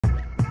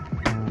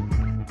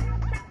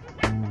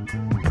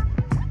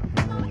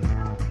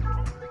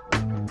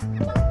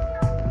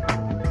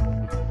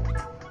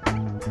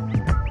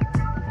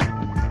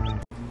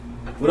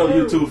What up,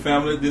 YouTube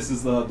family? This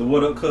is the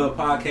What Up Cub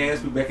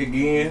podcast. We're back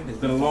again. It's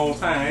been a long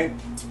time.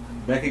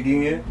 Back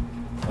again.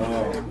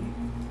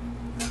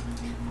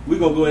 We're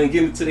going to go ahead and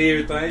get into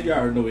everything. You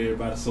already know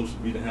everybody's social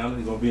media handle.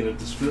 It's going to be in the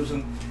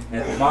description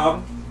at the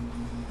bottom.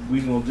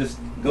 We're going to just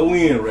go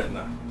in right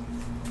now.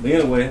 But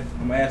anyway,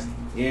 I'm going to ask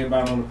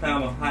everybody on the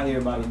panel, how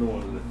everybody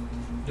doing today?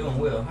 Doing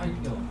well. How you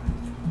doing?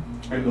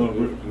 How you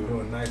doing, Rick?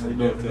 Doing nice. How you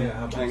doing, Phil?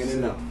 Hanging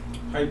in there.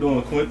 How you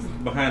doing,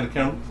 Quentin, behind the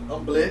camera?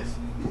 I'm blessed.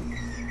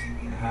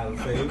 Highly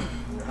favored.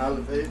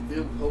 Highly favored,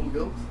 filled with Holy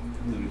Ghost.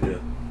 Look at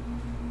that.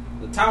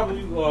 The topic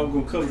we're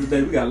going to cover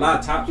today, we got a lot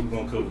of topics we're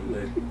going to cover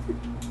today.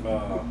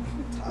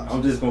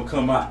 I'm just going to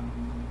come out.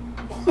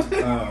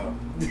 Come out.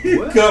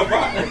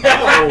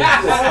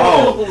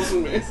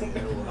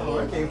 Oh,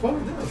 I can't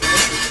post that.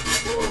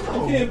 I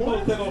can't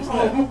post that on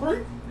Snap.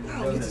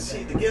 Get this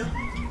shit together.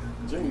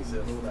 Junior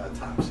said, hold our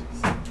top shit.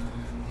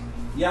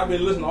 Y'all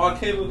been listening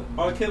to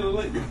R. Kelly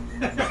lately?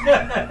 I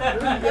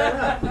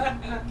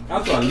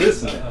started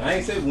listening. I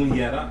ain't said when he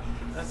got out.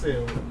 I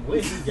said,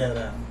 when he got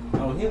out?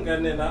 Oh, he ain't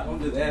got nothing out.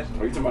 I'm just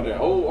asking. Are you talking about that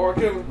old R.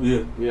 Kelly?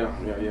 Yeah. Yeah.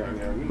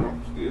 You know,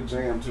 still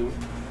jam too.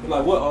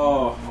 Like what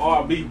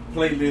R&B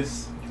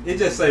playlist? It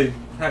just say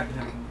how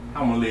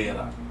I'm gonna lay it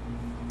out.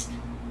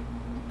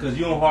 Cause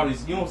you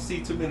don't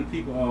see too many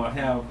people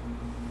have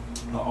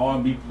an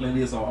R&B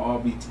playlist or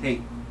R&B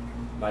tape.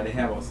 Like they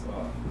have a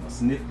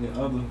significant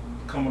other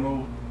coming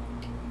over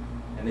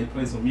and they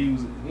play some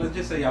music. Let's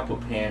just say y'all put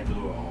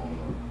Pandora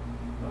on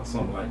or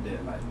something like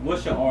that. Like,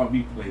 what's your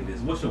R&B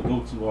playlist? What's your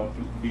go-to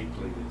R&B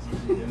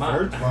playlist?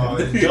 First of all,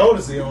 it's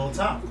Jodeci on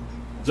top.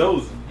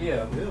 Joseph.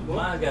 Yeah,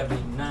 mine got to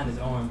be 90s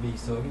R&B,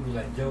 so it could be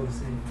like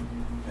Jodeci,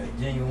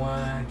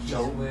 Genuine, Keith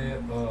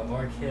Sweat,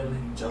 R. Kelly,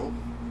 Joe,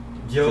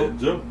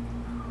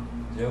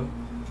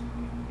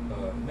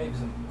 maybe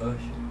some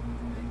Usher.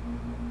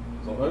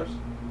 Some Usher?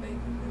 Maybe a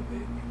little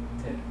bit.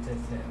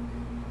 Tap.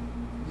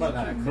 Like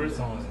Not Chris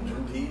songs in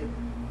Drew Hill.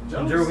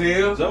 Drew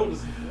Hill.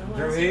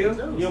 Drew Hill.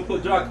 You don't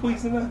put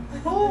Jacquees in there?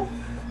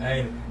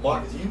 Hey,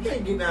 Marcus, You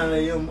can't get down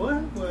there, young boy.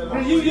 What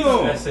are you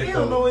doing? that's it. You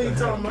don't know what you're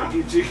talking about.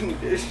 Get jiggy with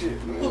that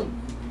shit, man.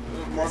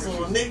 Marcus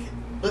on naked,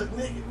 butt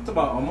naked. It's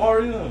about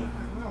Amari. I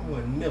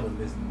would never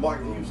listen to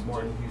Martin Houston.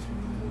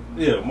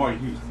 Yeah, Mark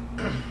Houston.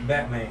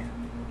 Batman.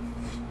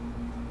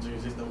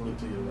 Junior, just don't look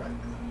to your right.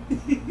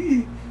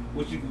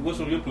 What's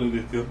on your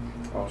playlist, Phil?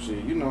 Oh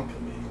shit, you know.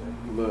 Come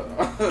Look,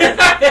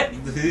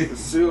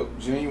 Silk,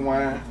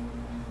 Genuine,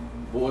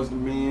 Boys to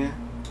Men,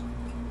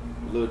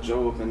 Lil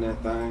Joe up in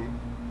that thing.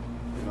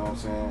 You know what I'm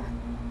saying?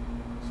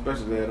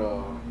 Especially that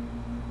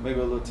maybe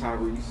a little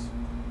Tyrese.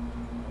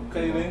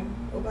 Okay then.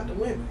 What about the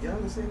women? Y'all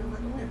understand about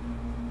the women?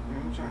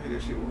 Man, I'm trying to hear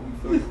that shit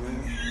while we fucking,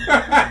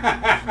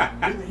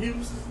 man. Whitney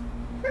Houston.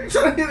 I ain't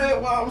trying to hear that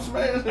while I'm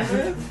smashing,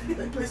 man.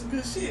 They play some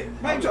good shit.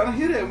 I ain't trying to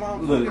hear that while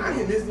I'm Look. I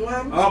ain't listening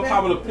while I'm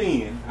Unpopular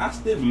opinion. I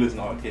still be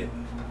listening to R. Kelly.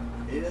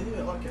 Yeah,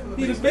 okay.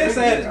 He the best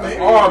at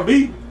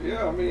R&B.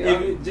 Yeah, I mean,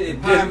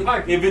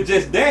 If it's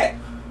just that,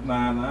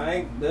 nah,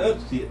 ain't the other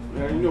shit.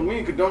 you know, we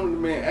ain't condoning the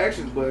man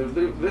actions, but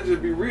let's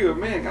just be real,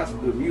 man. Got some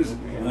good music,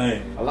 man.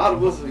 Man. A lot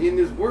of us are in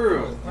this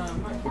world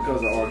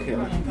because of R.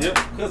 Kelly. Yep,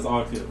 because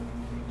R. Kelly.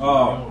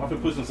 I've been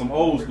pushing some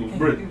old school Can't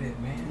Brit. do that,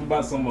 man. What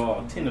about some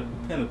Teddy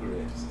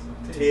Pendergrass?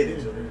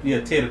 Teddy. Yeah,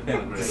 Teddy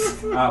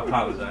Pendergrass. I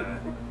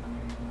apologize.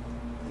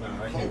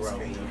 Nah, I can't rock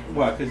with him.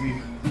 Why? Because he,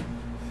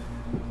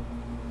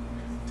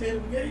 Teddy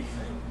McGee.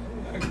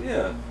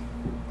 yeah,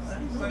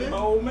 like my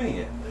old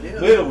man. Yeah,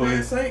 Well,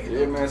 man, singing.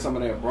 Yeah, man, some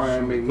of that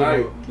Brian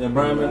McKnight. That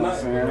Brian You know what I'm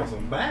McKnight. saying?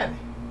 Some Bobby.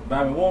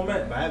 Bobby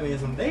Womack. Bobby and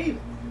some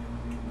David.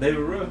 David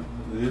Ruff.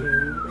 Yeah.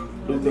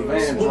 Luther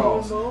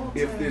Vandross.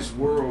 If this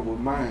world were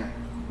mine.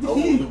 Old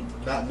Luther,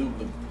 not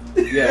Luther.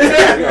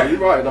 Yeah, you're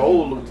right. The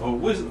old Luther. Oh,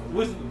 which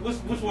one is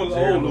the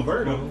Jerry old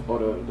Roberto. Or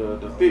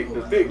the thick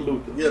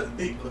Luther. Yeah, the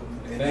big Luther.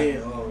 And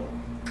then,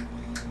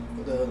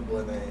 what the other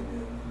boy name is?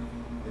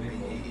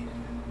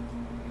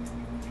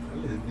 I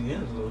listen to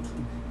D'Angelo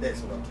too. That's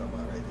what I'm talking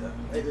about right there.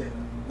 Right there.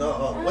 No,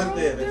 what's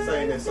that? They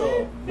sang that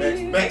song.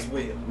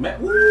 Maxwell.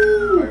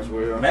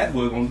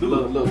 Maxwell gonna do it.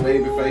 Little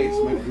baby face.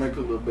 Make a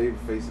little baby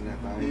face in that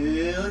thing.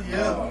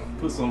 Yeah.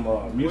 Put some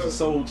Music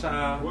Soul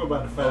Child. What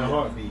about the 5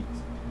 heartbeats?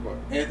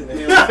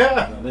 Anthony Nah,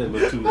 Hamilton. that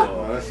look too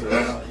Oh, that's you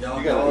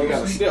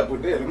gotta step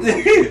with that.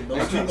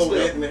 Don't sleep on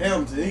Anthony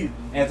Hamilton either.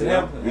 Anthony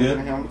Hamilton. Anthony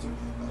Yeah. Hamilton.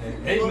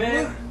 Hey,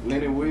 man.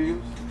 Lenny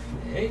Williams.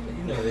 Hey,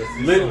 you know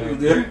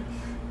that's Yeah.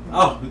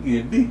 Oh, we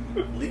getting deep.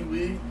 Lee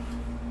Williams.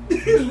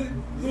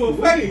 Well,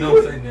 fuck it.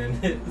 Don't say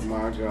nothing.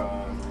 My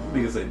God.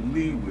 Nigga say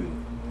Lee Will.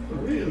 For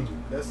real.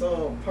 That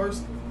song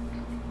personal.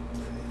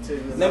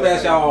 Let me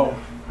ask y'all.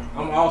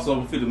 I'm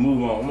also fit to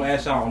move on. I'm gonna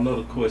ask y'all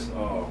another question.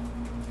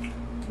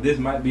 This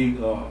might be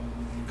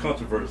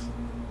controversial.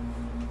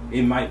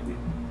 It might be.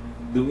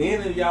 Do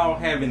any of y'all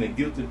have any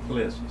guilty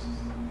pleasures?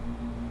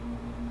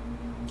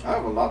 I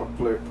have a lot of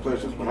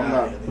pleasures, but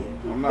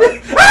I'm not.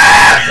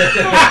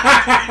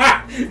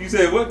 You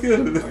said what, kid?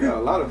 I got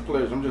a lot of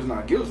pleasures. I'm just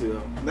not guilty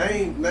of.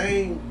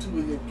 Name two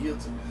of your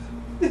guilty.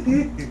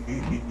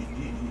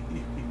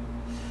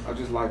 I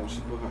just like when she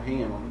put her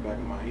hand on the back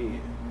of my head.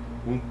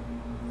 You know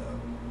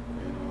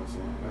what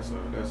I'm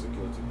saying? That's a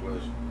guilty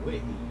pleasure.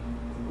 Wait.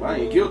 Well, I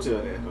ain't guilty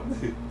of that though.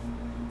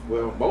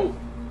 Well, both.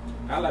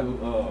 I like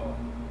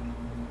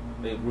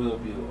they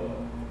rub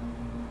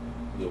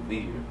your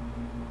beard,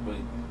 but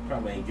you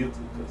probably ain't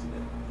guilty because of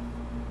that.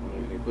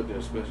 When they put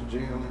their special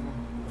gel in there.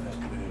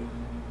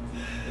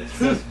 That's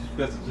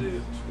special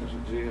jail.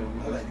 Special gel.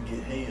 I like to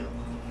get hell.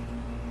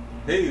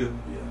 Hell.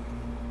 Yeah.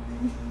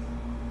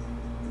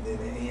 And then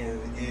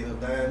the end up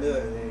dying up,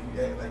 and then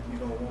you act like you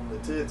don't want to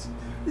touch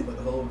it. But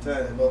the whole time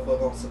that motherfucker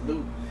gonna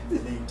salute, and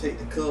then you take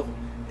the cover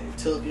and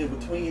tuck in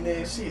between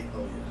that shit.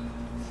 Oh yeah.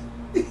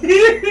 I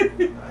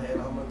had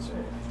all my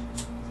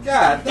chance.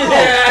 God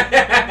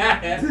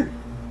damn.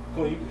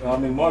 I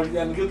mean, Mark, you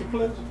got any guilty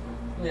pleasure?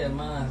 Yeah,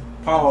 mine.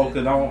 Paul,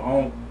 because I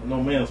don't,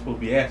 no man's supposed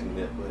to be asking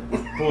that, but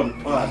for the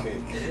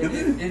podcast.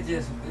 It's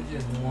just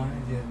one.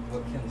 It's just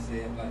what Kim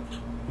said. Like I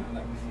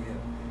like to see her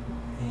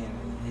hand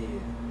on your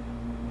head.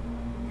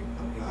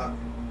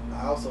 I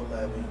also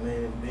like when you lay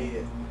in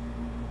bed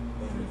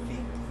and your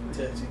feet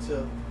touch each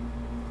other,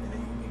 and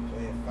then you be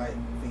playing fight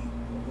feet,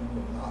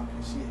 lock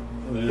and shit.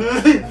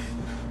 Yeah,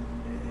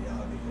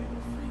 y'all niggas ain't no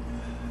freak.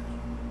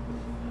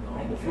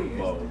 I'm a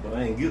football, but I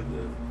ain't guilty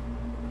of it.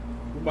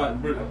 What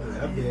about Brit? I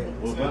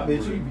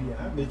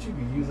bet you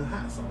be using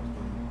hot sauce.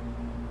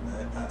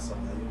 Nah, hot sauce.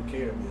 You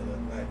carry me the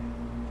other night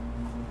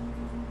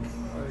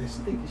All that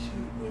sticky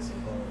shit. with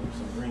some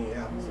green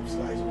apples, some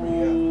sliced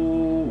green apples.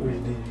 Ooh.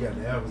 Which then you got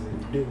the apples and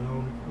you dip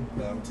on it.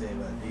 But I'm telling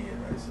you what I did,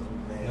 right? So we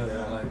laying No,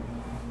 down. like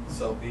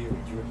So beer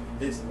dripping.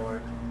 listen,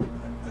 Mark,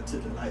 I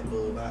took the light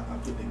bulb out. I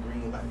put the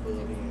green light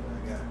bulb in. And I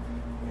got.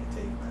 I can't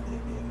tell you about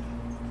that. Then.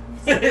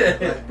 So I got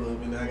the light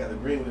bulb in there. I got the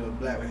green one and the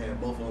black one. I had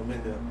both of them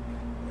in there.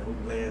 And we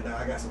laying down.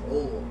 I got some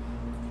oil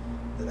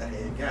that I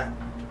had got,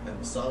 and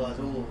massage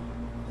oil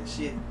and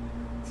shit.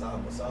 So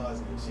I'm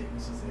massaging and shit.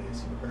 She said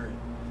she was hurting,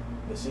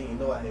 but she didn't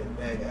know I had a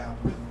bag of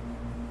apples.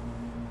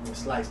 It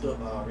sliced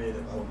up already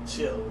on the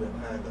chair over there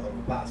behind the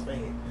box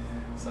fan.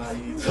 So I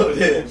used to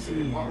there,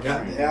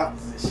 got the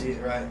apples and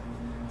shit, right?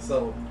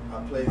 So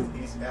I placed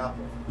each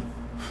apple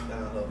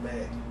down her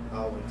back,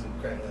 all the way to the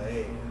crack of her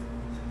head.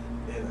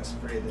 Then I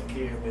spread the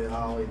caramel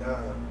all the way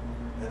down,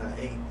 and I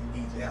ate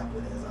each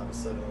apple as I was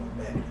sucking on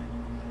the back.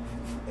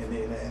 And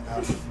then that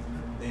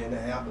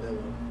apple that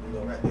was,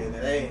 right there in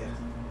that ass,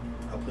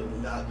 I put a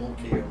lot more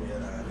caramel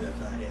down there.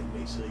 I had to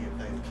make sure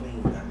everything's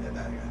clean down there. I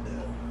got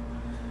done.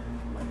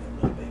 Might have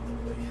no baby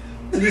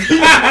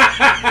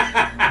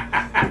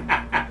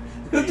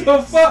What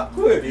the fuck?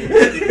 Quit.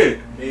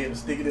 Man,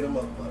 stick it in a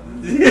motherfucker.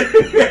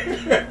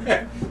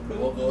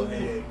 Woke up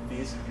and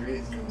fish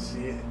grits and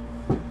shit.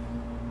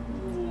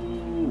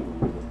 Ooh.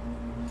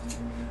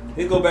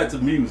 Let's go back to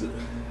music.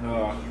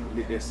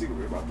 Lit that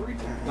cigarette about 3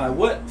 times. Like,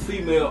 what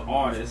female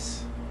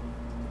artist?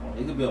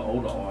 It could be an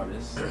older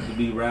artist. It could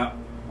be rap,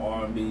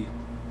 R&B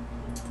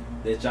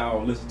that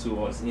y'all listen to,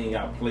 or it's in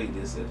y'all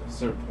playlist at a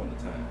certain point in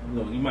time.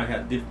 You might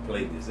have different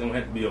playlists. It don't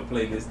have to be a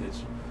playlist that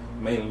you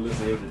mainly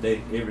listen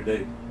every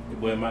day.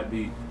 But it might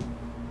be,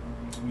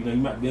 you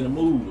might be in a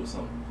mood or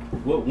something.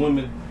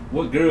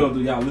 What girl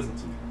do y'all listen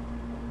to?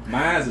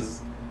 Mine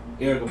is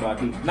Erykah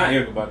Badu. Not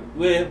Erykah Badu.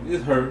 Well,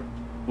 it's her,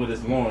 but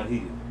it's Lauryn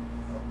Hill.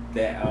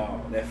 That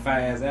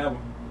Faz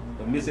album,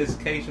 the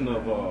Miseducation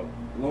of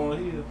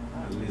Lauryn Hill. I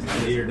listen to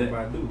Erykah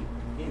Badu.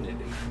 In that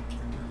day.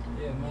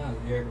 Yeah, mine's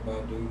Erykah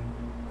Badu,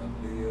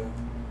 Aaliyah.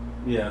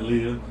 Yeah,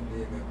 Aaliyah.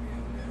 Aaliyah got me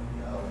on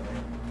Y'all,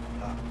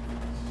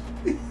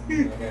 there.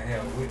 I gotta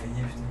have Whitney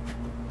Houston.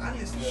 I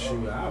listen to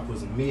Shoot, I'll put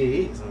some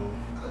mid-X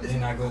on.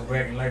 Then I go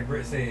back, and like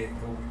Brett said,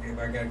 if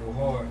I gotta go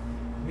hard,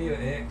 Mia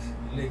X,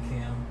 Lil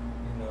Kim,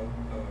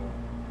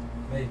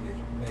 maybe,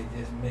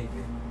 just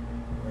maybe,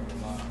 Remy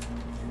Ma,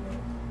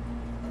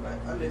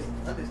 I listen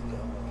to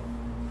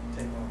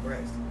Take My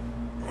Breast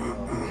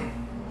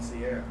and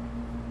Sierra.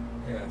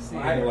 Yeah, see.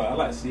 I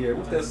like Sierra.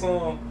 What's that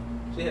song?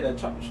 She had that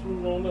chocolate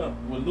screw on up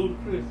with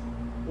Ludacris.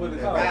 What is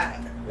it called?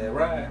 Ride. That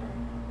Ride.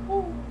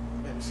 Woo.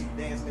 Remember she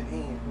dancing at the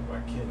end.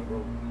 By Kelly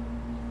Rowe.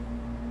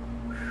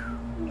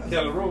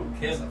 Kelly Rowe.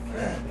 Kelly.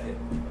 Yeah.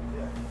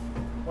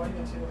 Why you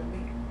gonna chill with me?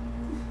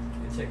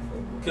 Check for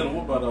Kelly,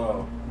 what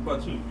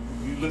about you?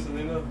 You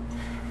listening up?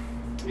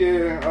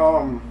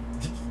 Yeah,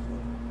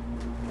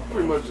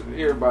 pretty much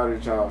everybody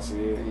that y'all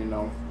said,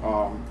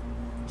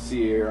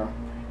 Sierra.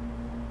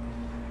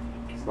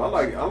 But I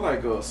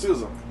like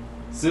SZA.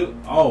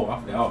 Oh, I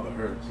forgot all about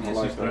her. I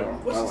like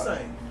What's she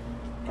saying?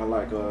 I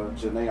like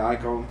Janae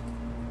Aiko.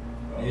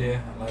 Yeah,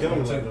 I like Kelly that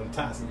was too. like them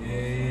toxic. Yeah.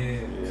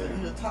 So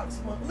you a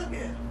toxic mother. Look at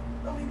him.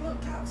 Don't even look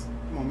toxic.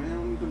 Come on, man, I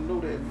don't need them to know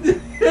that.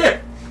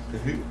 I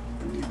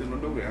need them to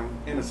know that I'm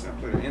innocent. I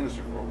play an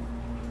innocent role.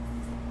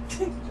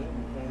 Jimmy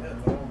been that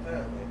a long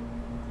time, man.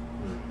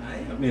 I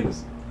am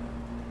innocent.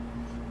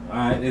 All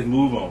right, let's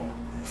move on.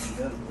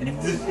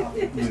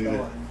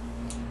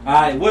 All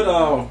right, what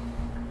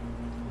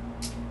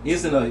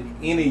isn't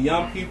any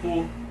young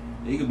people?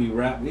 It could be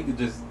rap. It could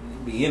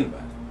be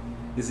anybody.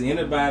 Is it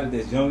anybody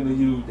that's younger than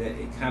you that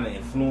it kind of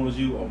influence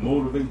you or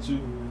motivates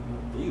you?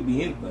 It could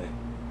be anything.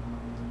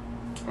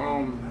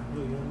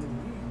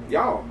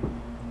 Y'all.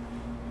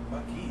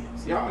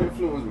 y'all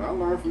influence me. I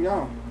learned from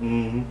y'all.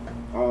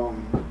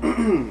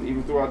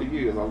 Even throughout the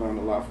years, I learned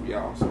a lot from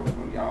y'all. So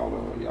when y'all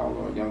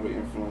are a younger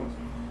influence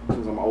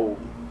since I'm old.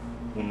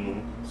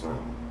 So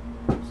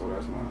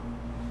that's my.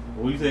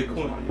 What you say, that's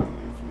Quinn? my young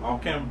influence.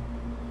 Off camera.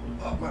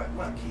 Oh,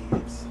 my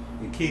kids.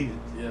 Your kids.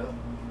 Yeah.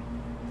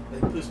 They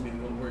push me to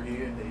go to work every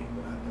day,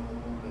 but I don't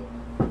want to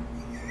go.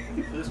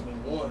 They push me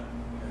one,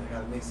 and I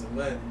gotta make some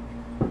money.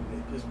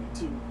 They push me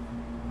two,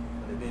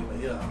 but they been in my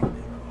ear all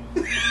day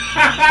long.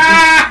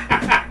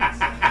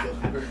 So I go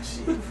to work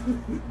shit.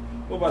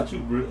 What about you,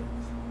 Britt?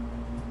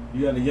 You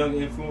got a young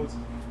influence?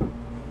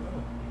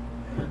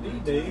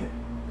 These days.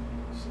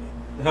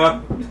 Huh?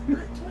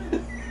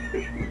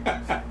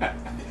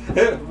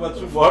 What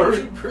about you,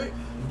 Barry?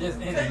 Just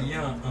any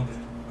young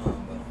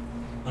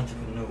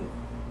entrepreneur.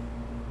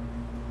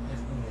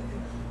 Just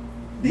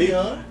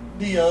any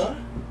Dion.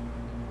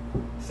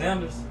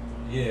 Sanders?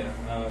 Yeah.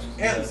 Anderson.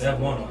 That's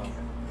one of them.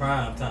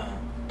 Prime time.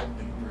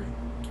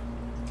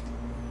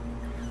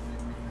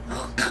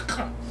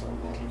 So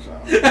wrong with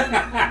y'all.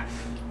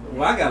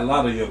 Well, I got a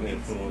lot of young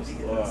influence.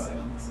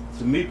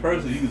 To me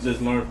personally, you can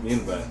just learn from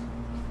anybody.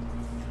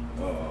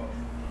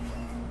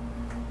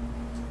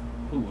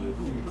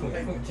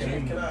 Hey,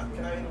 can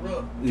I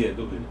interrupt? Yeah,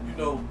 go ahead. You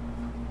know,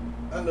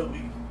 I know we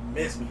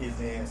mess with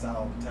his ass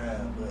all the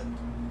time, but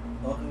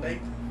Uncle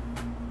Nathan,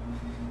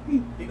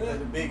 he was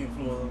a big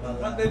influence on my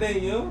life. That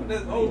ain't young.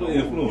 That's older You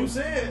influence.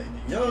 said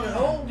young and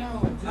old.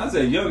 No, I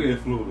said younger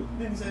influence.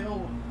 Didn't you say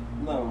old?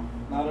 No,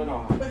 not at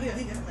all. But yeah,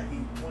 he got like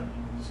 81.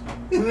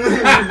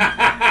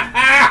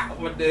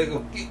 What they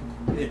gonna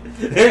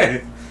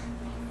get?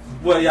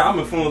 Well, yeah, I'm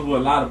influenced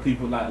with a lot of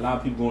people. Like a lot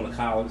of people going to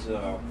college.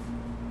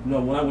 You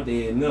know, when I went to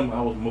A&M,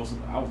 I was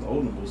the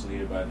older than most of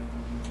everybody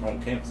on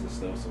campus and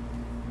stuff. So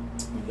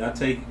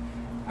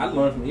I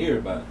learn from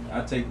everybody.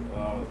 I take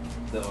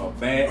the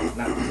bad,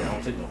 not I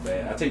don't take no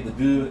bad. I take the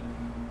good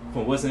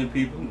from what's in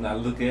people, and I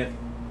look at it,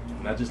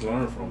 and I just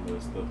learn from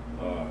it. Stuff.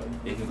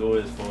 It can go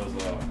as far as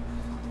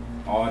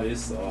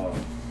artists,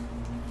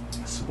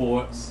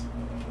 sports,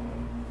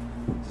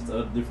 just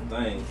other different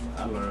things.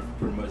 I learn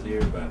from pretty much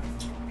everybody.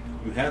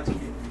 You have to.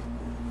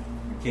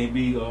 Can't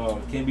be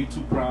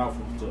too proud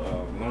to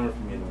learn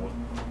from anyone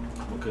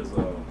because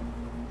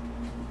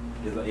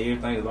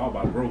everything is all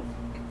about growth.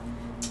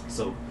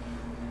 So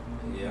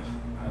yeah,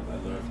 I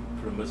learned from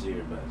pretty much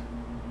everybody.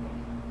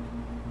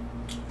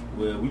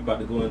 Well, we about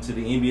to go into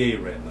the NBA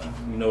right now.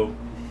 You know,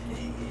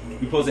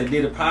 we supposed to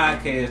did a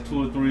podcast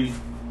two or three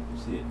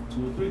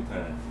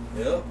times.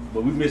 Yep.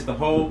 But we missed the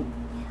whole.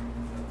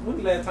 When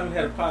the last time we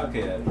had a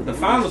podcast? The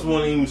finals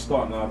wasn't even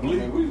starting, I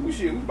believe. I mean,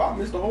 we about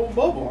missed the whole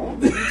bubble. I don't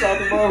think we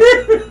talked about.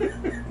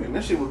 And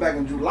that shit was back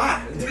in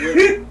July.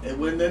 It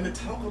wasn't nothing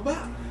to talk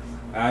about.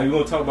 Alright, we're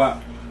gonna talk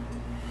about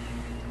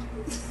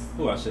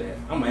who I should ask.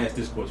 I'm gonna ask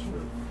this question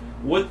first.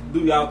 What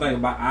do y'all think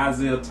about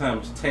Isaiah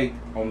Thomas' take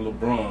on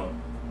LeBron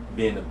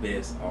being the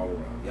best all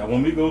around? Y'all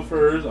want me to go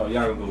first, or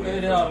y'all gonna go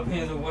ahead? It all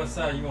depends on what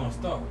side you want to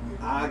start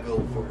with. I go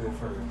for it.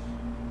 first.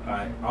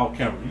 Alright, off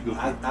camera, you go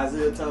first.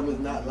 Isaiah Thomas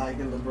not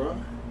liking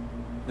LeBron.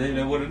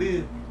 That what it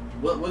is.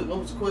 What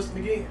was the question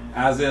again?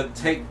 Isaiah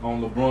take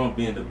on LeBron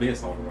being the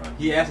best all around.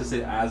 He actually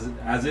said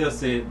Isaiah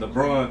said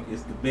LeBron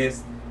is the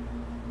best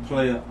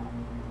player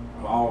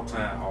of all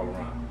time all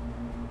around.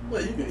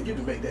 Well, you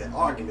can make that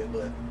argument,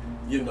 but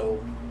you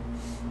know,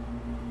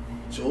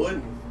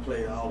 Jordan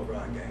played an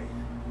all-around game,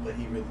 but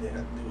he really didn't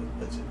have to do as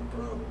much as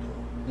LeBron was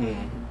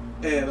doing.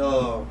 And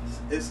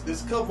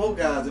it's a couple more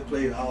guys that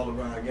played an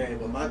all-around game,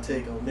 but my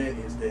take on that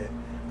is that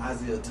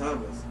Isaiah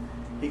Thomas,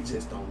 he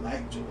just don't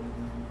like Jordan.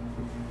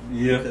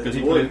 Yeah, because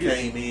he Jordan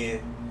played came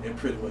in and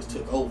pretty much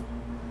took over.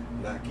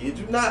 Now, kid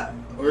you not,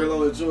 early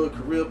on in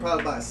Jordan's career,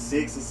 probably about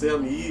 6 or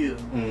 7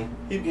 years,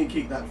 he was getting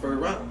kicked out the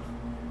first round.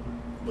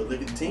 But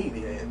look at the team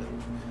he had though.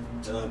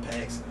 John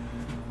Paxson,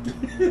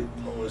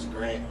 Horace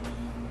Grant,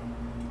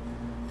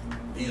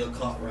 Bill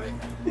Cartwright.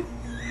 He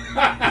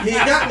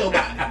ain't got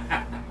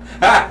nobody.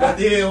 But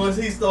then once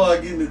he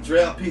started getting the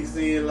draft picks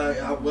in, like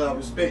what I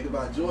respect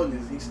about Jordan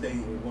is he stayed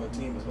with one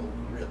team his whole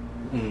career.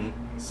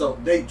 So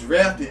they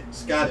drafted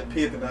Scottie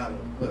Pippen out of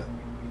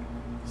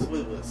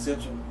what was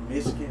Central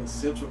Michigan,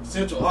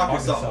 Central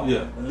Arkansas.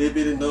 Yeah. A little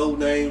bit of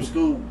no-name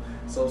school.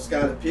 So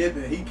Scottie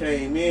Pippen, he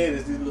came in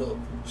as this little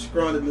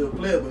scrawny little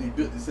player, but he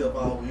built himself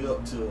all the way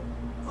up to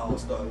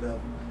all-star level.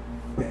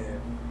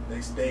 And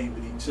they stayed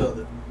with each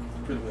other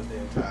pretty much their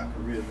entire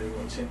career. They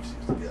won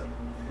championships together.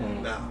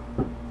 Now,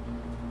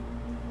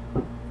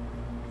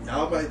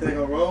 y'all might think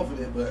I'm wrong for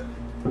that, but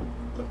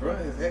LeBron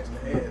has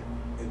actually had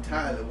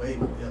entirely way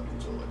more help than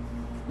Jordan.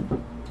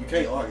 You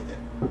can't argue that.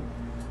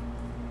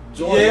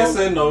 Yes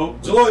and no.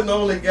 Jordan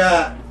only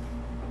got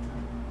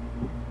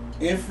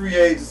in free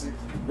agency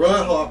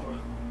Ron Harper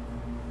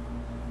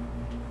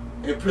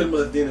and pretty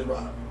much Dennis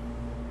Rodman.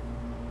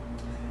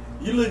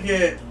 You look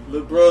at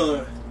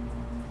LeBron,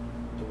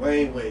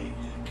 Dwayne Wade,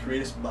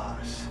 Chris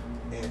Bosh,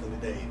 Anthony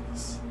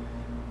Davis,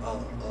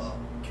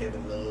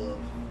 Kevin Love,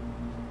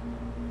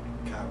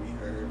 Kyrie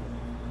Irving.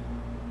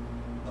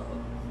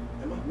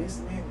 Am I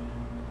missing any?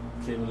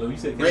 Kevin Love, you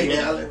said Ray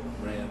Kevin Love? Allen.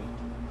 Ray Allen.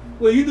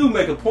 Well, you do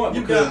make a point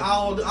You because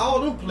got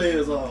all them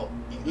players are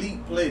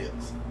elite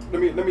players.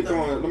 Let me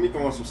throw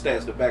in some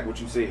stats to back what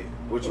you said,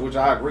 which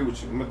I agree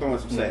with you. Let me throw in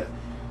some stats.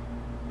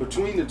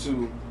 Between the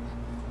two,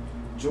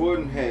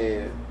 Jordan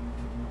had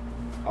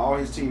all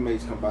his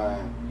teammates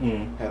combined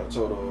had a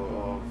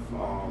total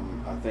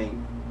of I think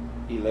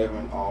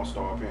 11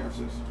 All-Star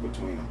appearances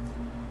between them.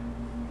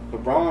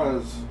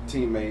 LeBron's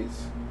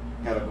teammates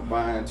had a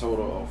combined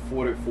total of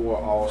 44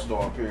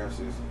 All-Star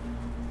appearances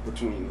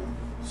between them.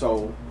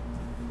 So,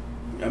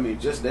 I mean,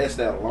 just that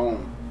stat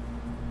alone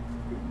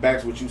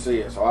backs what you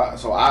said. So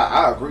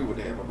I agree with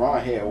that.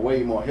 LeBron had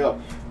way more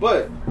help,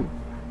 but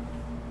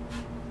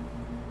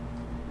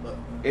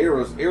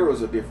eras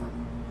are different.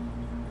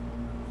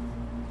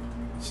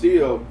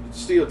 Still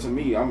to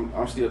me,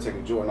 I'm still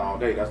taking Jordan all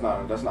day. That's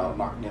not a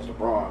knock against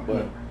LeBron,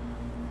 but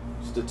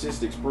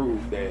statistics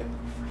prove that,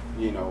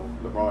 you know,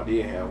 LeBron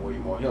did have way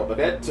more help. But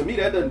that, to me,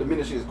 that doesn't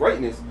diminish his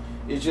greatness.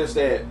 It's just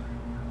that,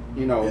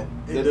 you know,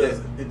 it does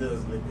a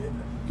little bit.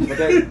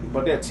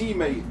 But that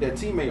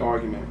teammate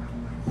argument,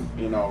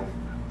 you know,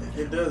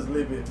 it does a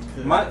little bit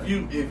because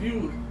if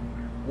you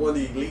one of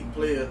the elite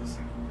players,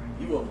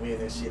 you won't win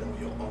that shit on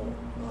your own.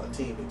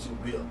 Team that you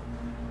built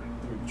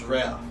through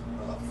draft,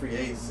 free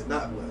agency,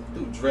 not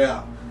through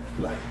draft,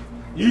 like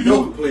you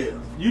young players.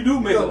 You do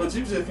make, but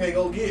you just can't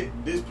go get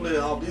this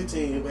player off this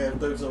team who had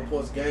 30-some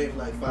points a game for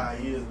like 5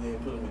 years, and then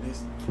put him with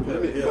this.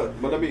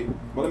 But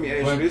let me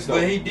ask you this though.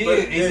 But he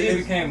did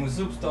became a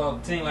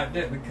superstar team like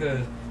that because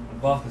the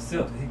Boston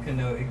Celtics he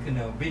couldn't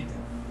never beat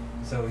them,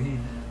 so he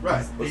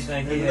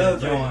think he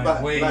had to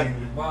join way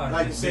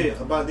like you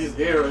said about this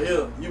era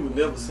here, you would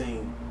never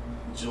seen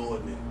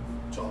Jordan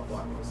and Charles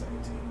Barkley on the same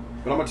team.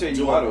 But I'm gonna tell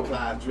you why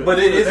though. But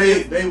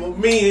they were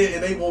men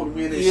and they wanted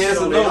to win this shit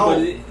on their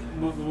own.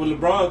 But with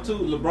LeBron too,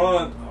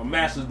 LeBron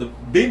masters the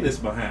business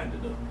behind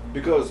it though.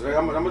 Because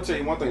I'm gonna tell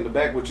you one thing to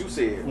back what you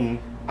said.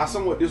 I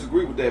somewhat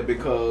disagree with that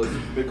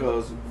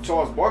because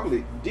Charles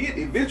Barkley did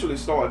eventually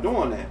start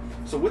doing that.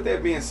 So with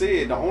that being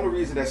said, the only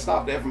reason that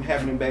stopped that from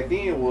happening back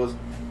then was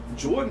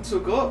Jordan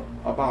took up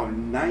about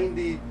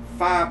 95%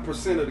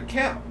 of the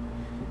cap.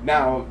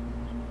 Now,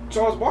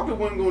 Charles Barkley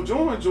wasn't gonna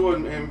join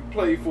Jordan and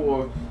play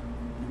for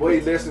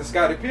way less than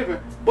Scottie Pippen.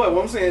 But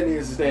what I'm saying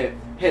is that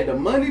had the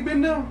money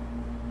been there,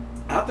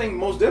 I think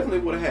most definitely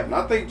would have happened.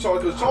 I think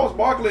Charles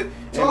Barkley and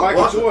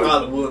Michael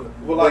Jordan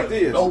were like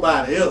this.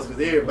 Nobody else,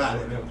 because everybody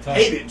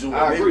hated Jordan.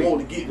 I agree. They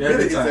wanted to get rid of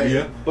his ass.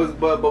 Yeah.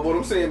 But what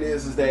I'm saying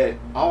is that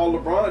all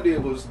LeBron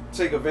did was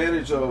take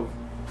advantage of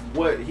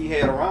what he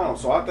had around.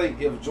 So I think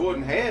if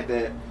Jordan had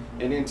that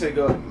and then take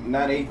up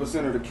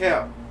 98% of the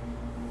cap,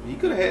 he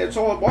could have had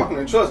Charles Barkley.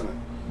 And trust me,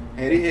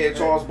 had he had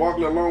Charles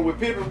Barkley along with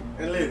Pippen.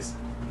 And listen,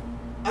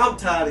 I'm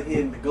tired of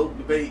hearing the GOAT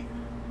debate.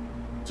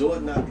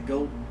 Jordan not the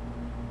GOAT.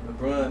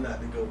 LeBron not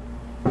the GOAT.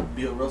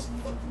 Bill Russell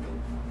fuck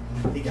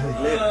the GOAT. He got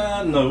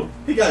 11. No.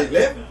 He got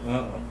 11.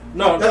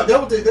 No. That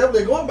what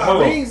they going by.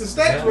 Rings and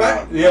stats,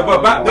 right? Yeah,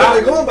 but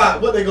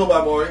what they go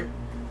by, Maury?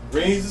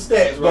 Rings and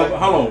stats, right? But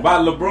hold on, by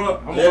LeBron,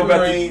 I'm gonna go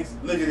back rings.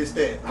 Look at his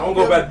stats. I'm gonna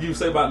go back to you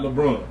say about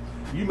LeBron.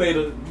 You made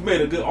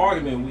a good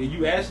argument.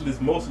 You actually is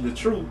mostly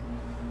true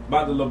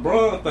about the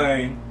LeBron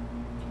thing.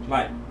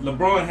 Like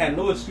LeBron had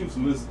no excuse to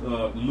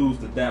lose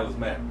to Dallas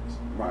Mavericks,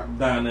 right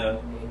down there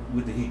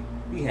with the Heat.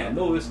 He had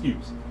no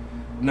excuse.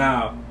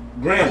 Now,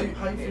 granted,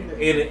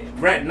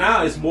 right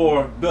now it's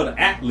more better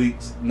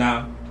athletes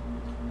now,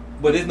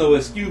 but there's no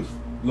excuse.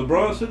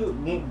 LeBron should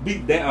have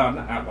beat I'm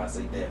about to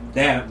say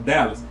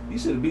Dallas. He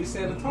should have beat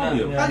San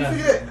Antonio. How you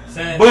figure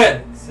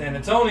that? San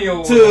Antonio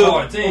was a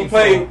hard team. To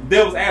play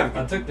devil's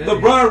advocate.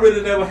 LeBron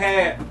really never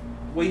had.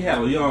 Well, he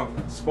had a young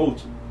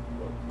Spoelstra.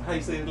 How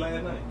you say his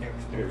last name?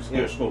 Eric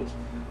Spoelstra.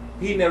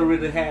 He never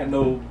really had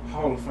no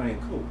Hall of Fame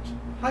coach.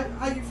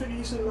 How you figure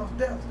he should have lost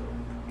Dallas though?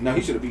 No,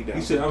 he should have beat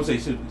Dallas. I'm saying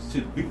should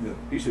have beat them.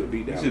 He should have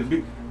beat Dallas.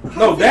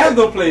 No, Dallas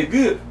don't play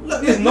good.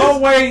 There's no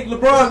way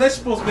LeBron. That's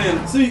supposed to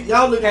be. See,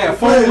 y'all looking at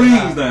 4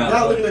 rings now.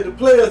 Y'all looking at the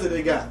players that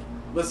they got.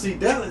 But see,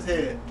 Dallas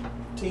had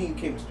team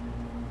chemistry.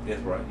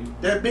 That's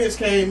right. That bench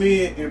came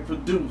in and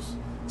produced.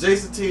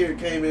 Jason Terry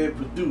came in and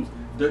produced.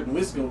 Dirk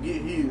Nowitzki gonna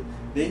get here.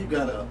 Then you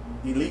got a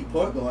elite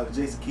point guard,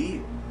 Jason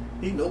Kidd.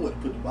 He know where to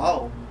put the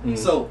ball.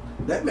 So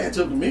that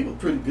matchup to me was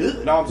pretty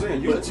good. No, I'm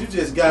saying but you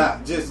just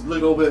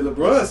look over at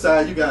LeBron's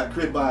side. You got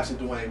Chris Bosh and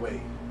Dwayne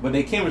Wade. But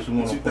they chemistry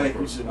won. What you think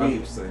we should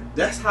win?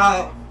 That's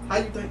how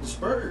you think the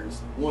Spurs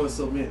won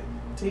so many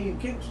team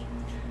chemistry.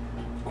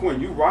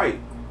 Quinn, you right.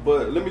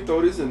 But let me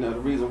throw this in there. The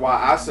reason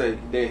why I say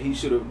that they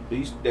should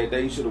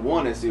have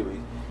won that series.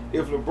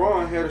 If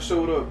LeBron had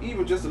showed up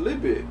even just a little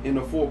bit in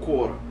the fourth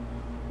quarter,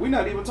 we're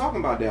not even talking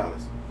about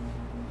Dallas.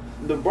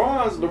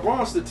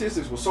 LeBron's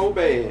statistics were so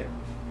bad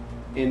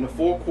in the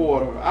fourth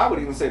quarter. I would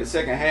even say the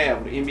second half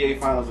of the NBA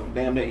Finals of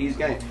damn near each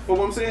game. But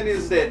what I'm saying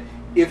is that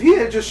if he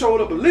had just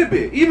showed up a little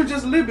bit, even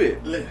just a little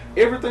bit,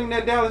 everything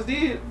that Dallas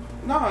did,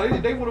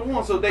 they would have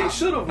won. So they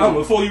should have won.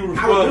 Before you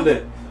respond to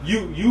that,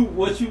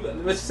 what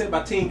you said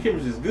about team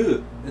chemistry is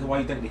good. That's why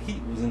you think the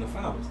Heat was in the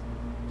finals.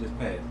 Just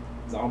passed.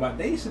 It's all about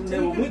they should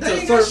never went to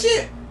a certain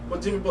shit.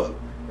 But Jimmy Butler,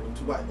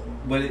 two white boys.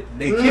 But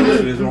they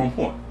chemistry is on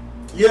point.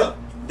 Yeah.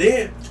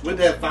 Then with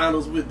that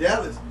finals with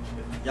Dallas,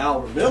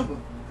 y'all remember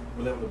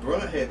whenever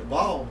LeBron had the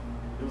ball,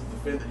 it was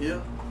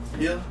defender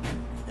here,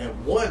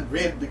 and one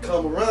ready to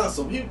come around,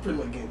 so he was pretty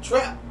much getting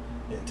trapped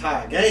the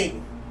entire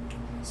game.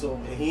 So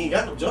and he ain't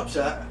got no jump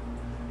shot,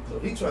 so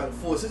he trying to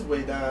force his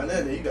way down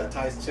there. Then you got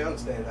Tyson Chandler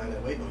standing down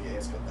there waiting on your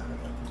ass to come down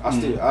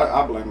there.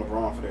 I blame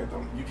LeBron for that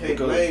though. You can't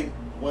blame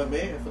one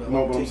man for the No,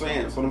 whole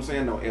but I'm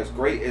saying though, as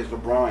great as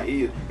LeBron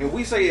is, and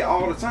we say it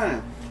all the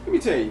time. Let me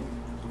tell you,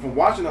 from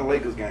watching the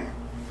Lakers game,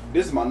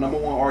 this is my number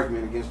one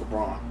argument against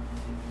LeBron.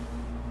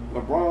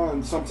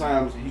 LeBron,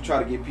 sometimes he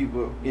try to get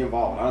people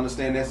involved. I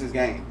understand that's his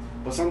game.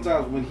 But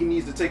sometimes when he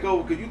needs to take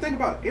over, because you think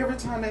about it, every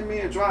time that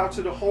man drive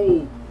to the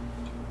hole,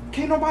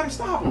 can't nobody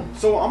stop him.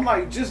 So I'm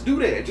like, just do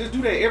that. Just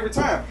do that every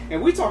time.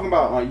 And we talking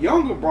about a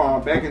young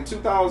LeBron back in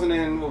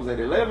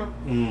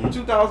 2011?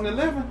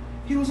 2011,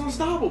 he was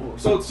unstoppable.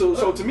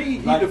 So to me,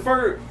 he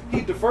deferred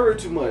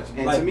too much.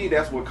 And to me,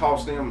 that's what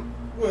cost them.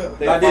 Well,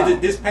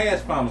 like this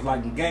past finals,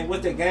 like in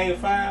game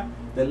 5,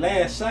 the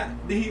last shot,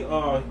 he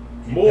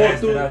more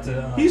through.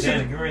 He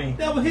should Green.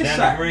 That was his Danny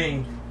shot.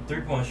 Green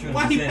 3-point shooting.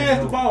 Why he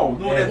passed the ball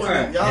during that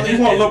time? Y'all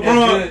You want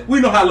LeBron?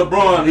 We know how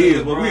LeBron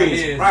is, but we ain't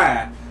is.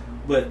 surprised.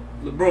 But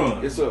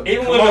LeBron,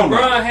 Even when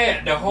LeBron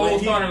had the whole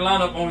starting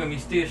lineup on him, he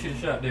still should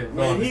have shot there.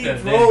 When he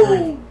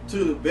drove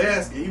to the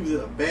basket, he was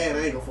in a bad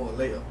angle for a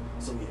layup,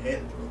 so he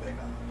had to throw back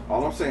out.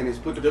 All I'm saying is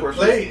put the pressure.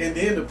 Play, and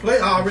then the play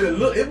already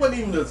looked. It wasn't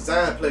even a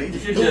design play. He You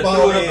just should threw the just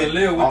ball throw it up in. and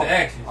live with the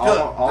action.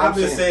 I've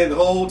been saying the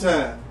whole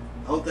time.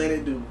 Only thing they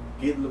do,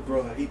 get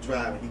LeBron. He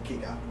driving, he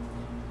kick out.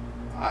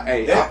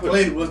 That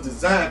play was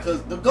designed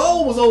because the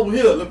goal was over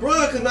here.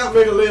 LeBron could not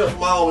make a layup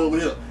from all over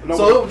here,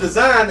 so it was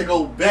designed to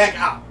go back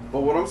out.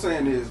 But what I'm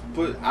saying is,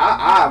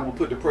 I will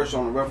put the pressure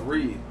on the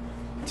referee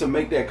to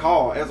make that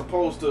call, as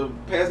opposed to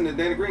passing to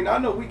Danny Green. I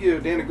know we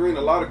give Danny Green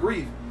a lot of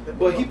grief,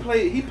 but he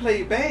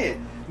played bad.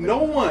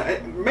 No one, I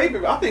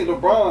think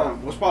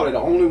LeBron was probably the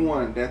only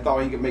one that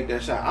thought he could make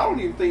that shot. I don't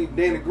even think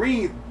Danny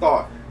Green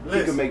thought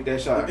he could make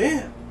that shot. But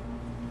then,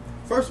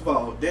 first of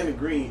all, Danny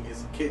Green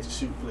is a catch and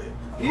shoot player.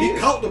 He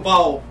caught the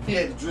ball, he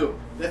had to dribble.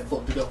 That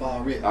fucked it up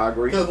already. I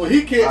agree. Because when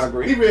he catch,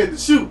 he ready to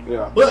shoot.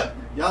 Yeah. But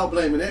y'all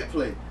blaming that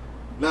play.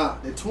 Now,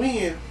 the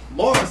twin,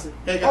 Morrison,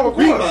 had got the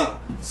rebound.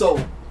 So,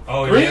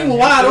 Green was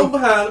wide open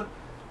behind him.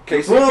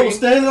 LeBron was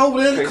standing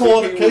over there in the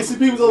corner.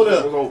 KCP was over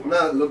there.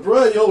 Now,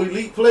 LeBron, your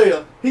elite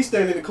player, he's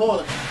standing in the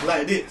corner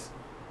like this.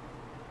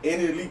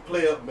 Any elite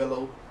player,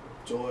 Melo,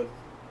 Jordan,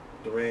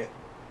 Durant,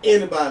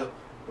 anybody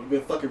would have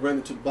been fucking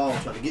running to the ball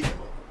trying to get him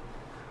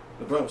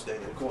up. LeBron was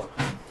standing in the corner.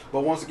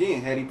 But once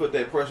again, had he put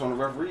that pressure on the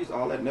referees,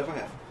 all that never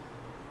happened.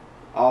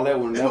 All that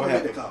would never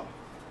happen.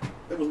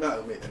 They was not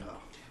gonna make that call.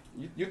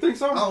 You think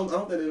so? I don't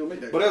think they're gonna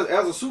make that. But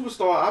as a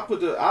superstar, I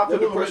put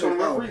the pressure on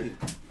the referee.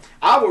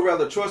 I would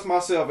rather trust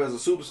myself as a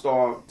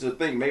superstar to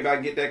think maybe I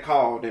get that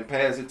call than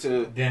pass it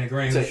to Danny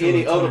Green to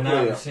any other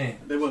player.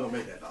 They wasn't gonna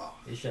make that call.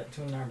 He shot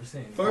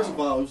 29%. First of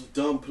all, it was a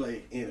dumb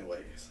play,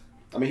 anyways.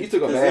 I mean, he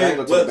took a bad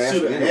angle to the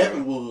basket. What should have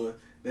happened was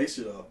they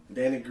should have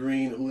Danny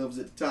Green or whoever's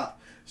at the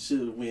top should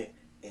have went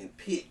and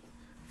picked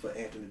for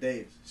Anthony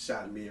Davis,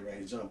 shot a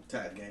mid-range jump,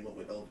 tied the game up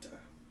with overtime.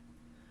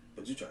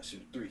 But you try to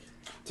shoot a 3.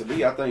 To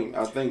me, I think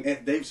Anthony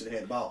Davis should have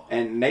had the ball.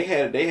 And they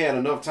had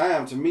enough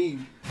time. To me,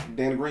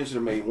 Danny Green should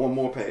have made one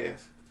more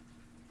pass.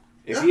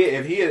 If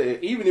he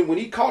had, even when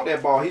he caught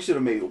that ball, he should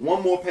have made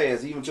one more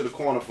pass, even to the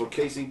corner for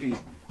KCP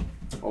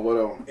or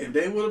whatever. If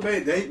they would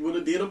have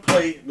did a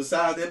play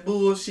besides that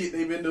bullshit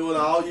they've been doing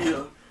all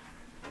year,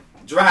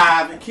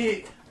 drive and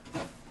kick.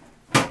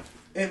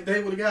 If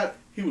they would have got it,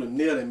 he would have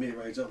nailed that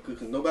mid-range jump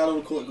because nobody on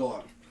the court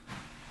guarded him.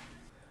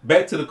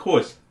 Back to the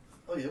question.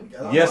 Oh yeah, we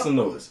got yes or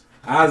no?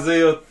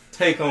 Isaiah,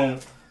 take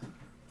on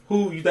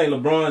who you think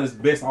LeBron is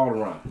best all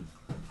around.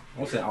 I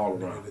won't say all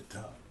around.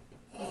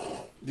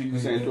 Do you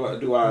say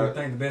do I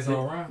think the best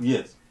all around?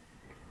 Yes.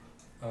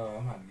 I'm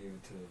gonna give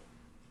it to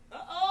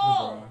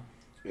LeBron.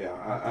 Yeah,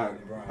 I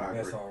LeBron the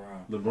best all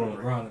around.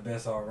 LeBron the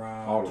best all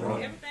around. All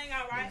around. Everything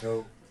all right.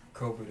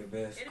 Kobe the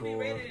best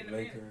scorer.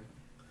 Laker.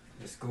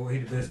 He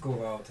the best scorer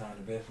of all time.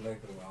 The best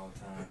Laker of all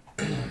time.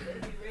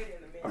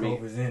 I mean,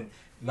 Kobe's in.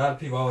 A lot of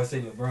people always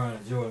say LeBron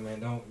and Jordan, man.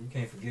 You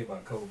can't forget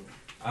about Kobe.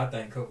 I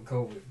think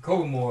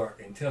Kobe more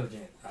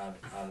intelligent out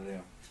of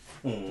them.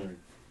 Mm-hmm.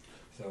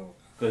 So,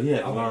 because he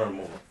had to learn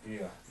more.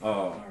 Yeah.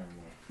 Learn more.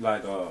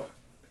 Like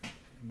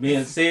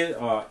being said,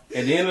 at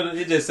the end of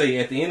it just say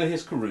at the end of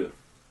his career.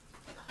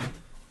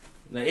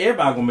 Now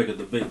everybody gonna make a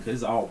debate because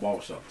it's all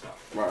ball shot talk.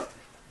 Right.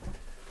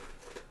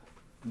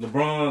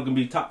 LeBron gonna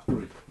be top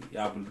 3.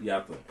 Y'all think?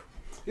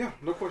 Yeah,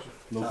 no question.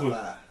 Top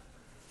 5.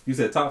 You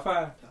said top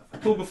 5?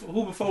 Who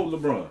before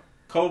LeBron?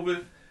 Kobe.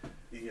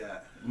 You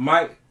got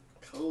Mike.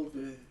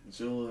 Kobe,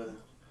 Jordan.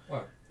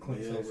 What?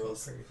 Bill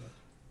Russell.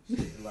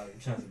 Like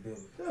chance of Bill.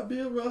 Yeah,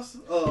 Bill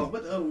Russell.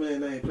 What the other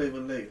man name played for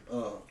the Lakers?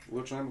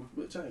 Will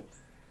Chamberlain.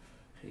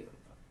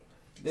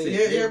 See,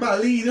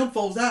 everybody leave them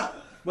folks out.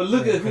 But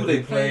look at who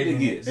they played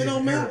against. It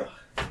don't matter.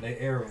 They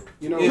arrow.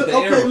 You know, It's the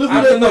okay, era. look who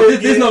I they don't know. played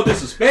There's no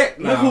against. disrespect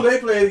Look who now. they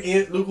played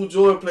against. Look who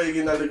Jordan played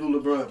against. Now look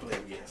who LeBron played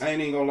against. I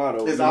ain't even gonna lie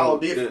though. It's You know, all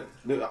different.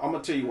 I'm gonna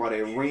tell you why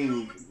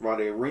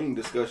that ring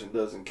discussion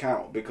doesn't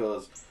count,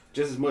 because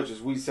just as much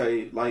as we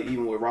say, like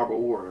even with Robert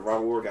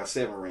Orr got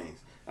 7 rings.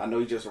 I know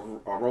he's just a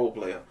role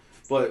player,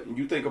 but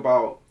you think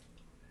about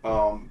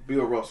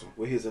Bill Russell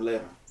with his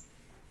 11.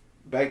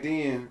 Back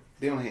then,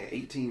 they only had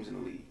 8 teams in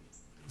the league.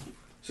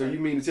 So you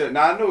mean to tell?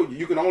 Now I know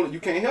you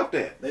can't help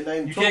that. They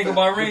named You can't go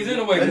by rings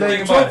anyway. They You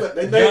named think about Trophy.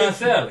 it. They John named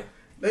Sally.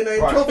 They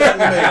named Right. Trophy after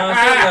the man. John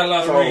Sally got a lot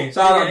of So, rings.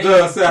 Shout out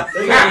John Sally. They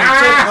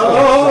named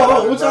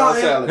Trophy. What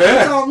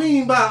John y'all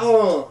mean by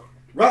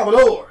Robert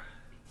Orr?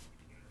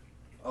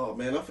 Oh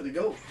man, I'm finna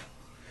go.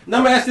 Now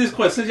I'm gonna ask this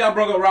question. Since y'all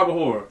brought up Robert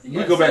Horry, we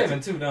You go back to.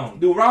 7 too, don't you?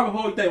 Do Robert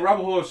Horry think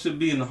Robert Horry should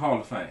be in the Hall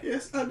of Fame?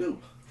 Yes, I do.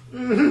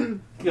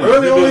 Yeah,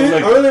 Early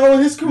on in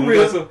his You think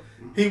career, so?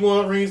 he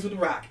won rings with the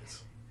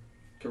Rockets.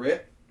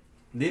 Correct?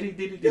 Did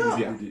he? Yeah.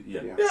 Yeah.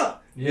 Yeah. Yeah,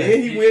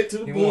 Then he went to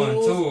the he won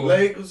Bulls, 2.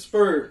 Lakers,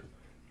 Spurs.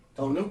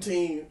 On them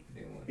teams,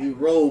 he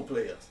role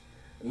players.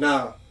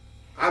 Now,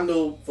 I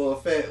know for a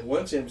fact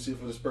one championship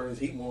for the Spurs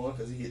he won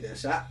because he hit that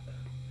shot.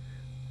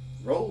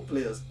 Role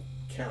players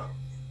count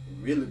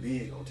really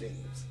big on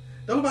teams.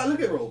 Don't nobody look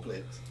at role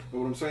players. But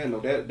what I'm saying though,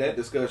 that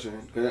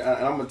discussion, and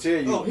I'm gonna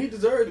tell you, Oh, he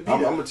deserved to be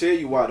I'm there. gonna tell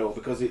you why though,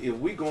 because if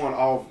we going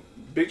off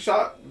big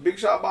shot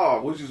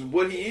ball, which is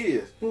what he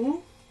is, Mm-hmm.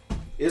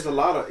 it's a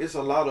lot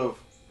of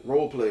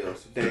role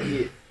players that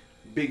hit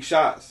big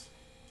shots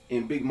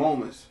in big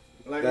moments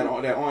Like, that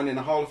aren't in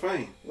the Hall of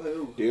Fame. like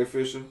who? Derek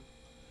Fisher,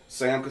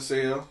 Sam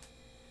Cassell,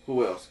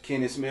 who else?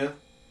 Kenny Smith.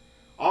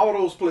 All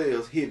those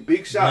players hit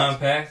big John shots.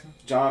 Paxson.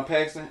 John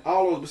Paxson,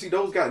 all those. But see,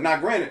 those guys. Now,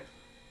 granted,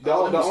 the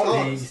All them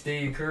only stars.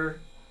 Steve Kerr.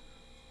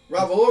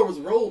 Robert Orr was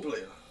a role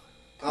player.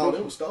 All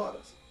them were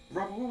starters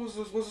Robert Wood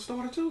was a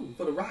starter too.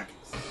 for the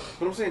Rockets.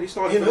 But I'm saying he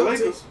started In for the the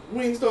Lakers.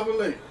 When he started for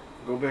the Lakers?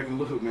 Go back and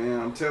look, man.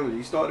 I'm telling you,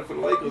 he started for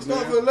the He Lakers,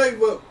 started man. for the Lakers,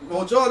 but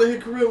when Jordan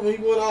hit career when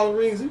he won all the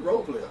rings, he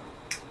role player.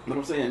 But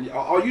I'm saying,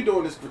 all you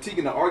doing is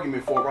critiquing the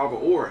argument for Robert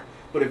Orr.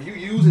 But if you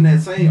using that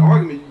same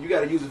argument, you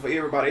got to use it for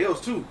everybody else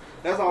too.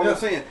 That's all Yeah. I'm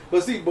saying.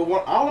 But see,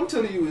 all I'm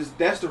telling you is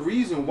that's the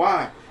reason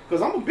why.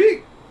 Because I'm a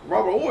big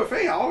Robert Orr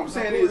fan. All I'm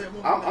saying is,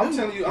 I'm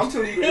telling you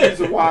the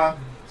reason why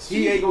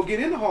he ain't gonna get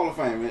in the Hall of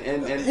Fame.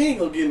 And He ain't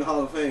gonna get in the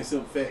Hall of Fame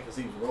simple fact because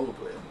he was a role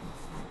player.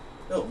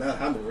 It don't matter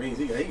how many rings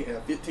he got. He can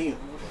have 15.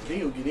 He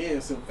ain't gonna get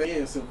in simple fact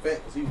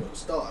because he was a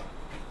starter.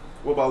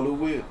 what about Lou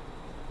Will?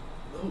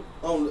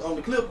 On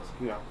the Clippers,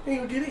 Yeah. he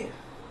ain't gonna get in.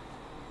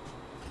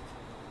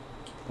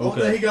 Okay.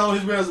 Only thing he got on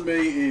his resume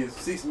is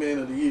 6th Man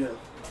of the Year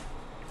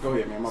Go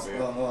ahead, man. My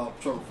bad.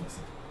 trophies.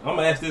 I'm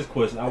gonna ask this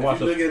question. I If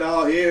watched you look at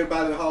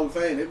everybody in the Hall of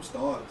Fame, they were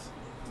starters.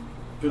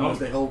 Pretty much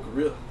their whole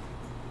career.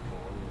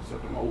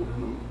 Except them older,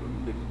 them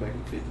niggas back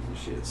in the 50s and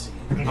shit.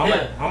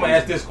 I'm gonna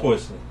ask this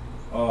question.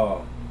 I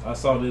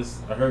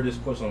heard this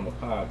question on the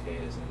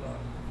podcast,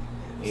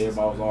 and everybody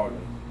was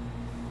arguing.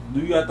 Do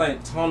you guys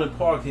think Tony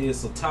Parker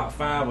is a top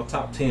 5 or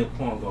top 10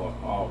 point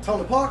guard?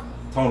 Tony Parker?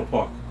 Tony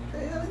Parker.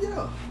 Hell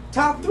yeah.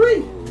 Top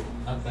 3.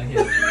 I think he's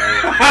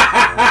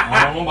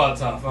I don't know about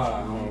top 5. I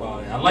don't know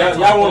about it. I like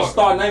Y'all want to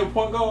start naming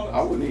point guards?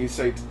 I wouldn't even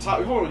say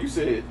top. Hold on, you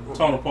said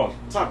Tony Parker.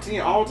 top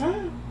 10 all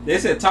time? They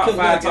said top Cause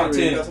 5, top got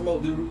 10.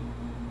 more.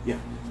 Yeah.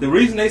 The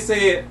reason they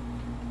said,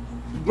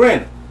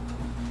 Brandon,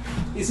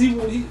 is he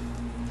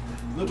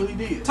Look what he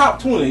did.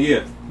 top 20?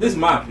 Yeah. This is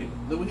my opinion.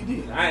 Look what he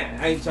did.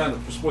 I ain't trying to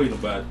persuade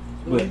nobody.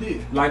 Look what But he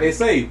did. like they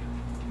say,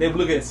 they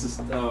look at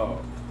stats.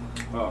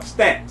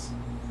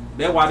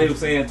 That's why they were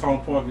saying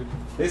Tony Parker.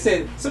 They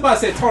said somebody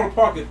said Tony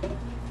Parker.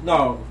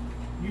 No,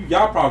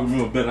 y'all probably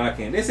remember better than I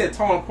can. They said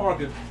Tony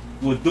Parker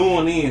was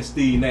doing in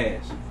Steve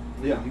Nash.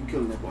 Yeah, you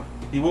killing that boy.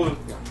 He was.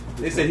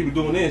 They said he was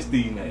doing in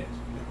Steve Nash.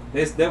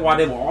 That's why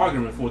they were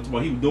arguing for it.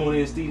 But he was doing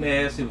in Steve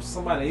Nash. It was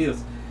somebody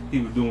else he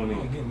was doing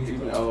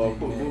in.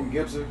 Boone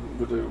Gibson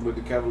with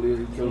the Cavaliers,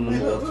 he killed Hey,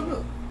 them all.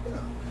 look. Yeah.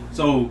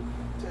 So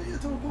Tell you,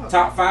 Tony Parker.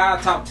 top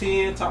 5, top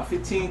 10, top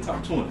 15,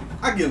 top 20.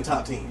 I give him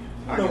top 10.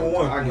 I Number give-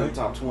 one. I give him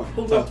top 20.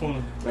 Who Top else? 20.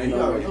 Ain't You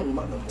no already way. know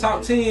my number Top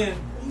one. 10.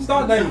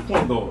 Start naming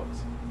point guards.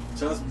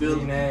 Chauncey Dean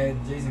Billups, Nash,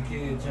 Jason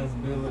Kidd, Chance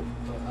Billard,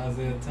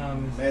 Isaiah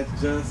Thomas, Magic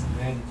Johnson.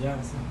 Magic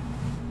Johnson,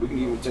 We can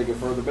even take it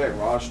further back.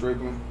 Rod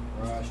Strickland,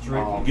 Rod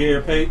Strickland,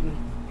 Gary Payton,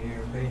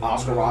 Gary Payton,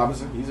 Oscar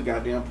Robinson. He's a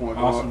goddamn point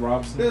guard. Austin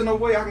Robinson. There's no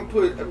way I can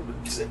put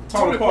Tony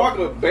Tony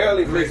Parker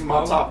barely Greg makes my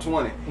Pollard. top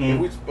 20 if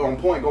we on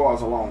point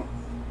guards alone.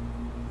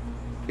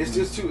 It's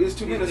just too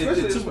many,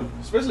 It's too-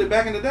 especially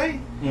back in the day.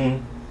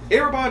 Mm.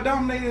 Everybody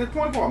dominated at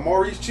point guard.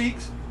 Maurice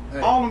Cheeks, Hey.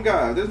 all them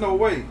guys. There's no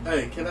way.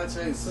 Hey, can I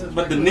change subject?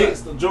 But the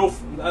Knicks,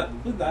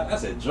 I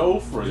said Joe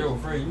Frazier. Joe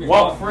Frazier. You mean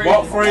Walt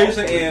Frazier?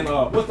 Frazier and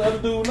what's the other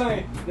dude's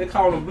name? They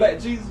call him Black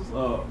Jesus. I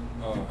know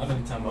what you're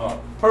talking about.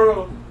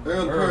 Pearl.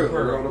 Earl Earl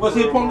Pearl. Was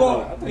he a point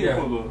guard? I think he Yeah.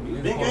 a point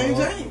guard. Big Game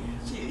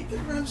James. Shit, he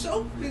could run the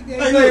show. Big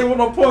Hey, game look, with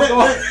no point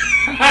guard.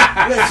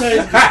 Let's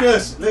change the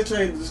discussion. Let's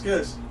change the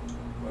discussion.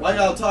 Why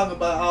y'all talking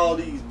about all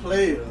these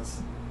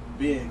players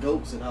being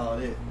GOATs and all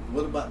that?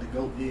 What about the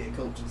GOAT head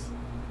coaches?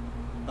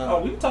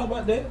 Oh, we can talk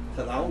about that.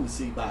 Cause I only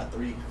see about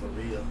 3 for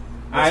real.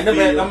 I ain't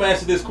never. I'm gonna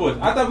ask you this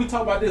question. I thought we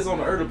talked about this on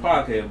the earlier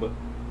podcast, but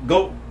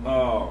GOAT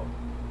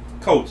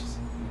coaches.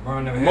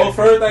 Most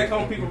first thing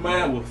come to people's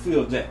mind was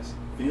Phil Jackson.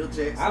 Phil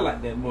Jackson. I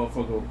like that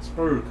motherfucker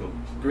Spurs coach.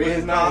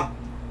 Greg Pop.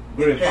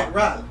 Greg Pat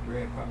Pop.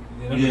 Red Pop.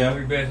 Yeah,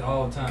 three best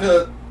all time.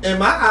 Cause in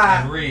my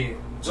eye, And Red.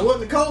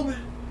 Jordan and Kobe,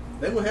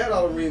 they would have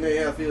all the reason they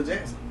have Phil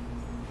Jackson.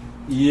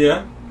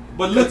 Yeah,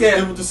 but look at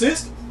it with the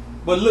system.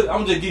 But look,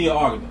 I'm just giving you an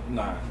argument.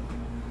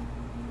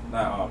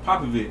 Nah,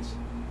 Popovich,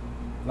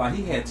 like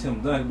he had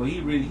Tim Duncan, but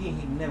he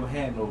never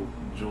had no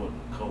Jordan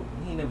Kobe.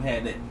 He never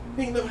had that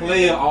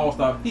player all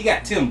star. He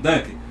got Tim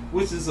Duncan,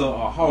 which is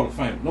a Hall of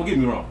Fame. Don't get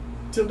me wrong.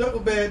 Tim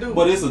Duncan bad dude.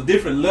 But it's a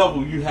different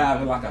level. You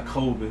have like a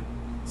Kobe.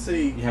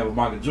 See, you have a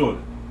Michael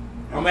Jordan.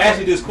 I'm gonna ask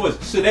you this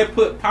question: should they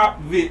put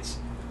Popovich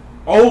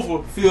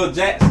over Phil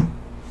Jackson?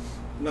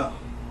 No.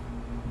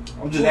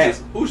 I'm just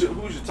asking. Who's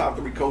your top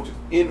 3 coaches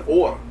in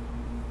order?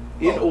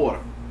 In order.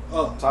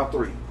 Top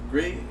 3.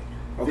 Greg,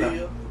 Okay.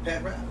 Phil, and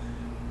Pat Riley.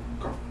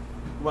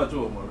 What about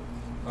yours, Mark?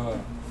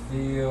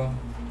 Phil,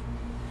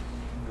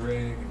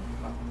 Greg, and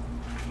Pop.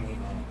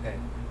 Pat.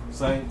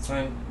 Same.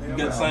 You got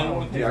the same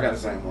one? Yeah, I got the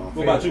same one.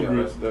 What about you,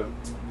 Greg?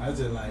 I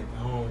just like,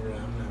 I'm not really a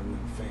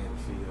fan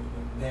of Phil,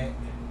 but Pat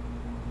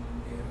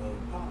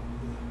and Pop.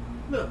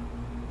 Look,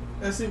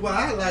 and see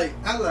why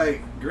I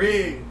like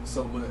Greg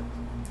so much.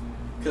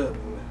 Cause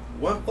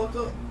one fuck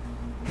up,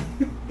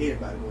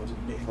 everybody going to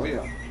the bench. Oh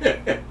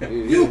yeah.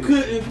 You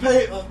couldn't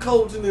pay a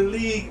coach in the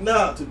league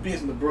now to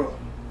bench LeBron.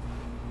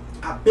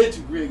 I bet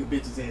you Greg will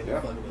bench his ass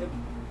fucking up.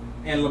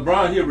 And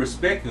LeBron here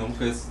respect him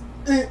because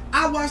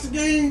I watched the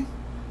game.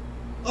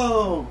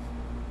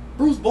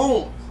 Bruce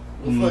Bones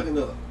was fucking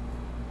up.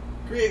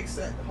 Greg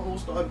sat the whole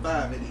starting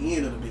 5 at the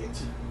end of the bench.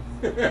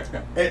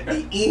 At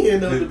the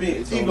end of the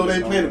bench, even though they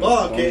played the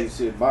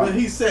Bobcats, but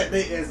he sat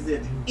there as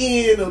at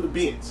the end of the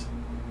bench,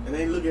 and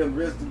they look at him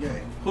the rest of the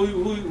game.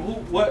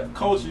 What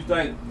coach you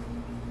think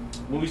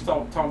when we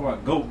start talking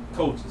about GOAT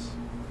coaches,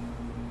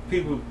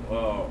 people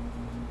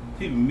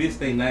miss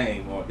their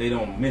name or they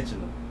don't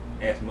mention them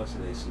as much as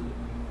they should.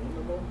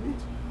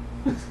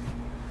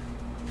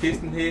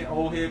 Piston head,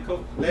 old head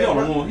coach. Larry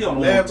Brown,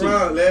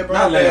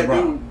 not Larry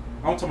Brown.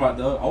 I'm talking about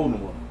the older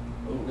one.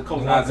 The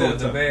coach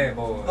the bad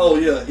boy. Oh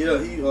yeah,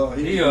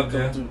 he up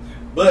there too.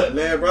 But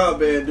Larry Brown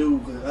bad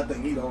dude. Cause I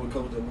think he the only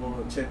coach that won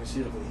a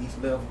championship at the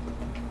East level.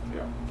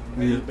 Yeah,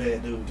 he's a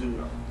bad dude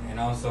too. And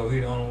also he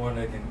the only one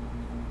that can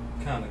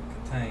kind of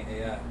contain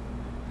AI.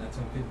 Not too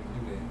many people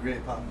can do that.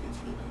 Greg Popovich.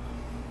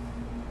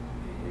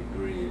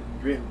 Yeah,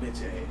 Greg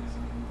bitch ass.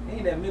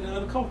 Ain't that many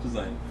other coaches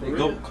ain't? They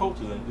GOAT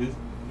coaches ain't.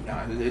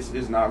 Nah,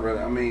 it's not really.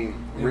 I mean,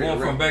 one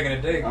from back in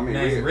the day. I mean,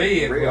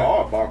 Red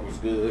Auerbach was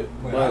good,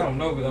 but I don't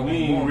know because we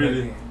ain't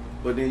really.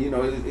 But then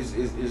it's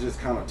just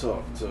kind of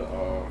tough to.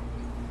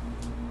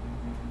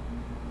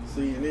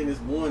 See, and then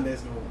it's one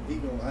that's I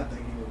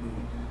think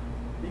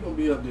he gonna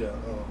be up there.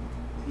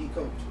 He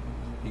coach.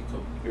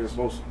 He was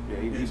supposed to. Yeah,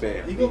 he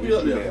bad. He gonna be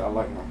up there. Bad. I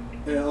like him.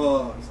 And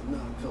it's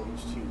another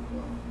coach too.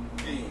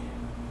 Man,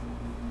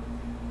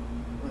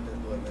 what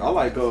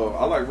that boy?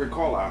 I like Rick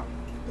Carlisle.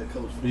 That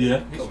coach.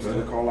 Yeah,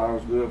 Rick Carlisle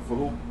was good for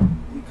who?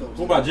 He coached.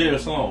 What about Jerry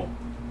Sloan?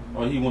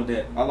 Or he went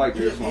that? I like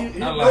Jerry Sloan.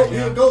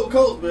 He'll go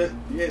coach, but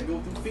he had to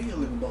go through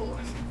field in the boys.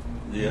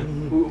 Yeah.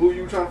 Who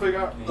you trying to figure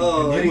out?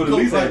 He would at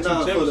least have 2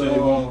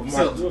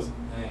 championships.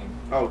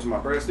 Oh, to my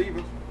Brad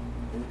Stevens.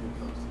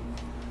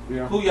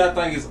 Yeah. Who y'all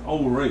think is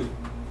overrated?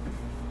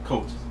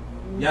 Coaches.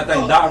 Y'all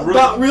think Doc Rivers?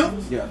 Doc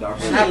Rivers? Yeah, Doc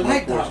Rivers. I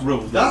like Doc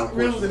Rivers. Doc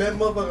Rivers and that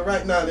motherfucker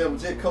right now, they were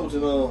just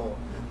coaching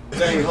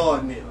James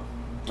Harden now.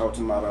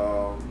 Talking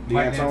about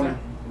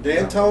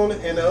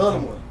D'Antoni and the other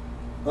one.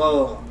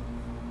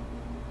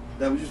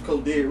 That was just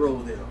coach Derrick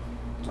Rose there.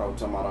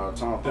 Talking about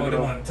Tom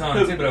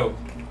Thibodeau.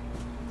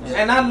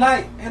 And I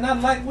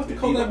like what the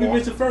coach that we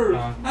mentioned first.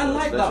 I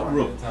like Doc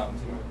Rivers.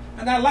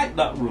 And I like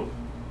Doc Rivers.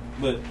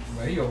 But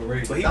he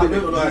overrated. But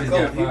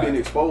he been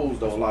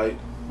exposed though,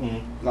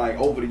 like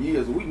over the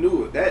years. We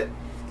knew it.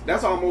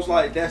 That's almost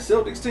like that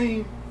Celtics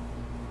team.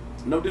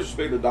 No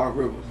disrespect to Doc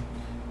Rivers,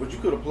 but you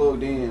could have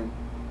plugged in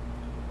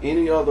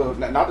any other,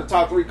 not the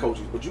top 3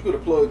 coaches, but you could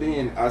have plugged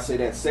in, I say,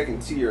 that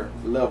second tier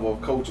level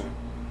of coaching,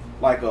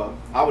 like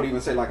I would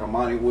even say like a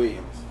Monty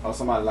Williams or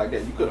somebody like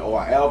that. You could,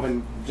 or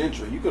Alvin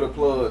Gentry. You could have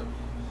plugged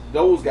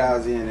those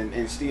guys in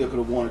and still could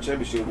have won a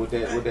championship with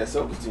that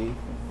Celtics team.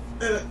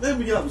 Let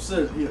me get up and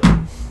say it here.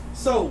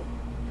 So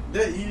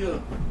that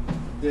year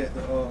that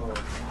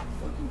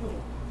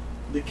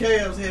the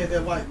Cavs had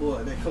that white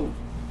boy, that coach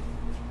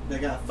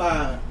that got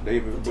fired,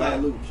 David Ty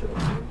Lue.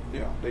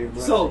 Yeah, David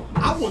Blatt. So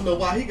I want to know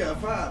why he got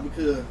fired,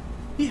 because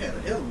he had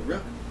a hell of a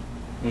record.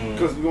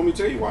 Because you want me to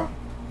tell you why?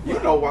 You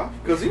know why?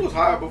 Because he was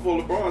hired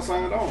before LeBron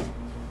signed on.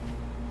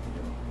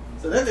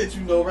 So that lets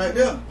you know right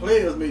there,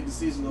 players make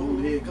decisions on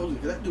who the head coach is.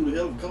 Because that dude a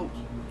hell of a coach.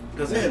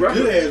 Because he had a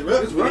good ass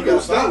record when he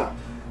got fired.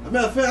 As a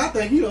matter of fact, I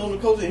think he's the only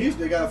coach in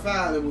history that got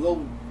fired that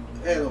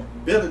had a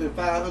better than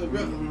 500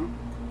 record.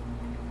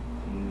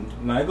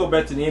 Now I go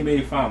back to the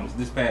NBA Finals.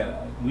 This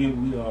past we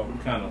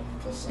kind of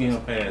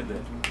skimmed past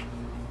that.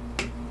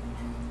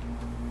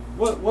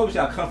 What was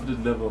y'all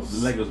confidence level of the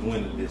Lakers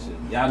winning this year?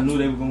 Y'all knew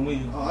they were gonna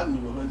win. Oh, I knew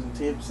 110%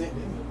 they were gonna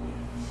win.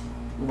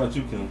 What about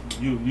you, Kim?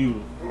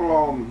 You.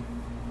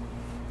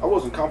 I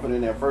wasn't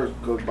confident at first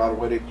because by the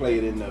way they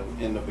played in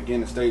the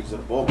beginning stages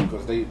of the bubble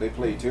because they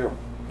played terrible.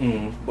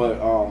 Mm-hmm.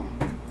 But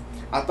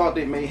I thought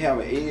they may have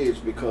an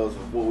edge because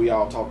of what we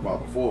all talked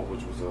about before,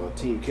 which was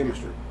team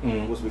chemistry.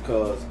 Mm-hmm. Was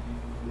because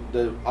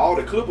all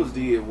the Clippers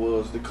did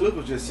was the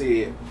Clippers just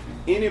said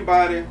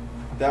anybody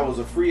that was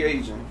a free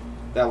agent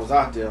that was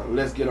out there,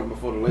 let's get them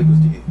before the Lakers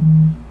did,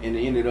 and it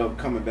ended up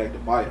coming back to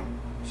bite them.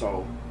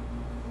 So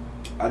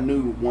I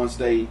knew once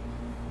they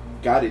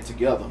got it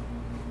together,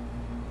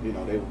 you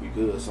know, they would be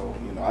good. So,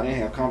 you know, I didn't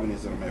have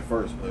confidence in them at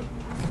first, but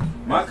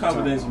my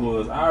confidence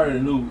was I already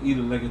knew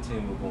either Lakers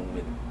team was going to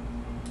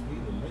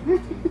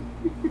win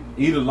it.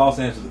 Either Los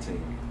Angeles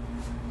team.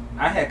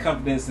 I had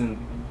confidence in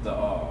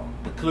the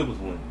Clippers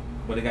winning,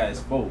 but they got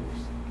exposed.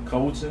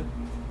 Coaching.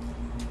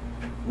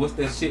 What's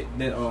that shit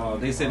that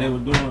they said they were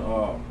doing?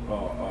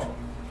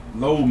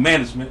 Load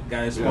management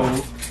got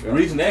exposed. Yeah. The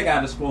reason they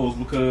got exposed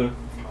because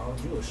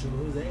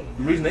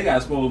the reason they got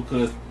exposed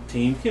because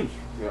team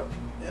chemistry. yeah.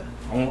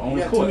 On We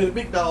the got too court. many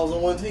big dogs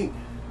on one team.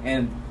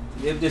 And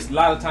it just a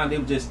lot of times they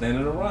were just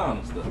standing around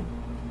and stuff.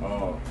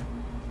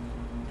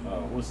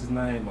 What's his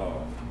name?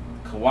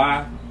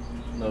 Kawhi.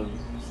 You know,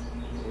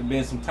 there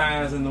been some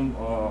times in them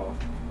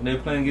when they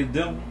were playing against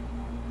Denver.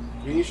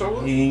 He didn't show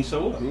up. He ain't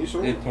show up. He ain't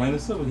show It's up. plain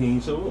and simple. He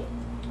ain't show up.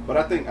 But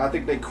I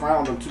think they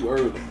crowned him too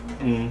early.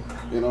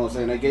 Mm-hmm. You know what I'm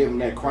saying? They gave him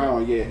that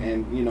crown yet,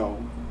 and you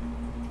know,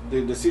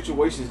 the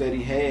situations that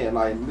he had.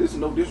 Like, this is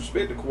no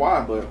disrespect to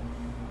Kawhi, but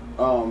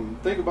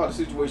think about the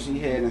situation he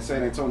had in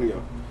San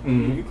Antonio.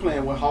 Mm-hmm. You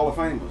playing with Hall of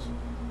Famers.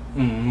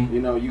 Mm-hmm.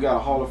 You know, you got a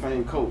Hall of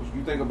Fame coach.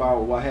 You think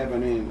about what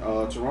happened in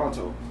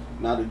Toronto.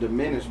 Not to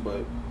diminish,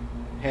 but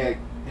had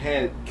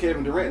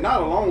Kevin Durant,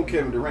 not alone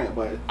Kevin Durant,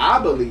 but I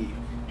believe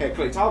had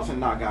Klay Thompson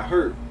not got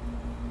hurt,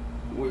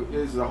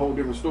 this is a whole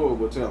different story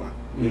we're telling.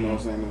 You know what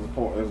I'm saying?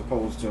 As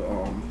opposed to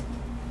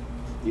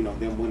you know,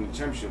 them winning the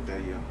championship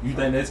that year. You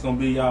think that's gonna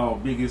be y'all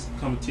biggest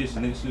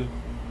competition next year?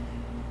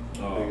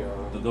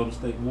 The Golden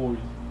State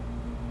Warriors.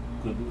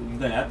 'Cause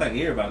I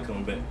think everybody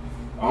coming back.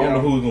 I don't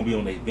know who's gonna be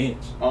on their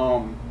bench.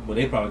 But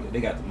they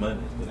got the money.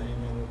 But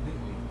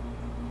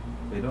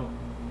they don't.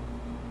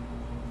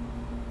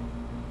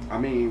 I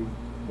mean,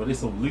 But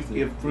it's at least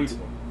if free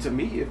to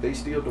me, if they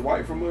steal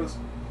Dwight from us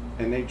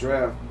and they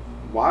draft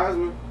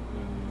Wiseman,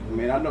 I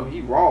mean, I know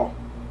he raw,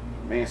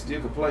 man,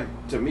 still could play.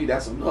 To me,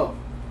 that's enough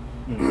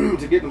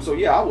to get them. So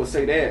yeah, I would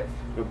say that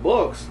the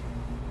Bucks,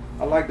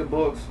 I like the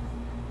Bucks,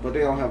 but they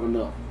don't have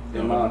enough,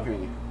 in my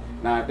opinion.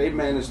 Now, if they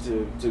managed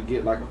to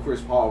get like a Chris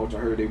Paul, which I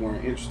heard they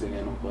weren't interested in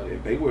him, but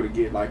if they were to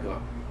get like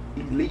a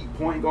elite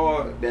point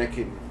guard that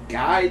can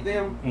guide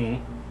them,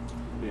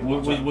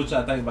 What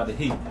y'all think about the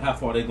Heat? How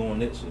far they going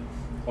next year?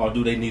 Or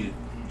do they need to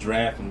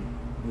draft and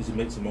need to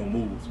make some more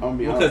moves?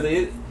 Because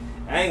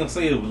I ain't gonna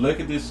say it was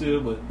lucky this year,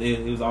 but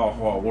it was all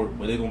hard work.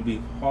 But they're gonna be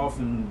hard for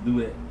them to do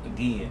that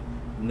again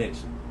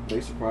next year.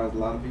 they surprised a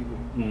lot of people.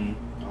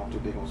 Mm-hmm. I don't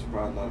think they're gonna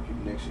surprise a lot of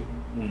people next year.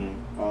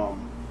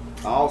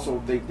 Mm-hmm. I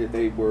also think that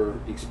they were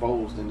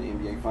exposed in the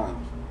NBA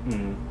Finals.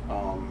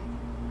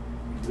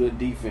 Mm-hmm. Good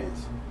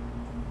defense.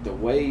 The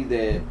way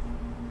that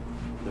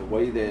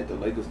the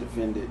Lakers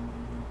defended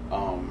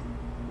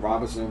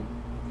Robinson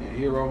and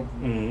Hero.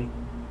 Mm-hmm.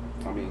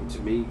 I mean, to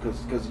me,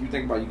 because you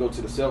think about it, you go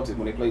to the Celtics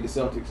when they played the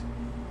Celtics.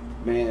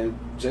 Man,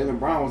 Jaylen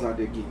Brown was out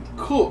there getting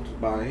cooked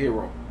by a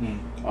Hero.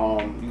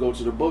 Mm-hmm. You go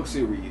to the Bucks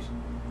series.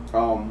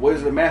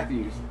 Wesley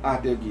Matthews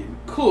out there getting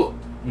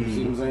cooked. You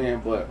see what I'm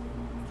saying? But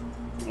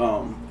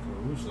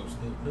Caruso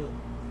stepped up.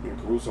 yeah,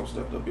 Caruso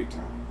stepped up big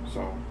time.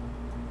 So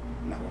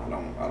no,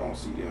 I don't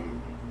see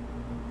them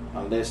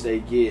unless they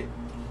get.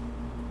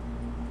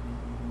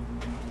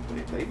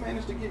 They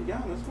managed to get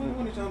Giannis.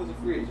 When is Giannis a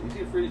free agent? Is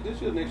he a free agent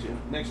this year? Next year?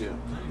 Next year?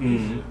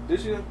 Mm-hmm.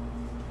 This year?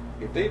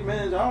 If they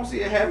manage, I don't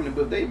see it happening.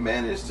 But if they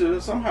manage to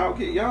somehow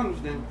get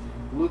Giannis, then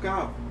look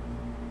out.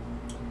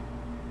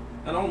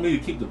 I don't mean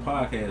to keep the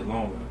podcast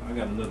longer. I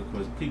got another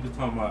question. People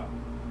talking about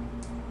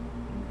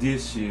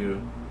this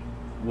year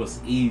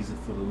was easy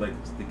for the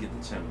Lakers to get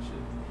the championship.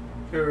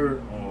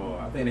 Heard, or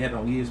I think they had it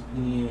on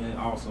ESPN.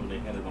 Also, they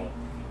had it on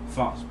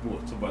Fox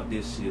Sports about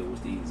this year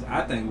was the easy.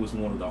 I think it was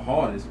one of the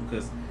hardest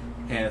because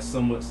it had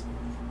so much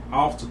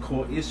off the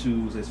court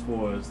issues as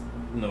far as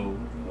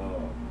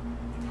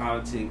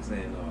politics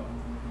and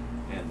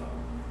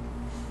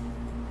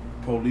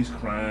police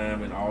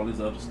crime and all this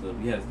other stuff.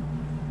 Yes,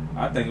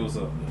 I think it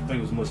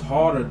was much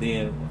harder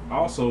than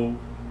also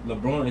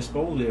LeBron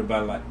exposed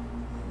everybody like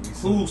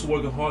who's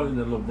working harder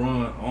than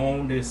LeBron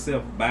on their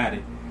self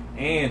body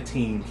and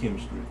team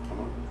chemistry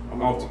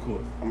I'm off the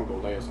court. I'm gonna go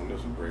last on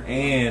this one, Greg.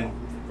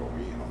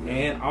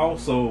 And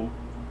also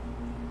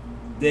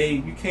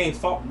you can't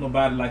fault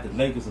nobody like the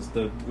Lakers and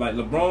stuff. Like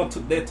LeBron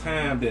took that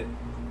time that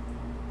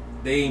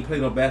they ain't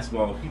played no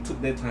basketball. He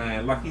took that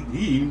time like he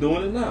even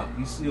doing it now.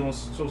 You see on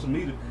social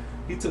media.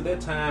 He took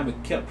that time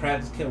and kept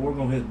practice, kept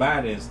working on his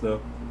body and stuff.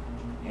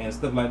 and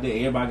stuff like that.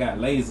 Everybody got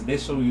lazy. They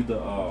show you the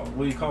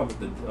what do you call it,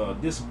 the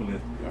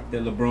discipline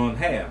that LeBron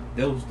had.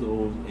 Those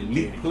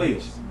elite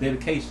players,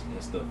 dedication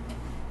and stuff.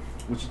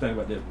 What you think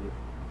about that, bro?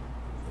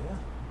 Yeah.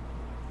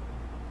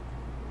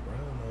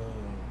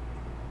 LeBron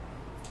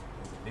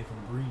is a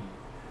different breed.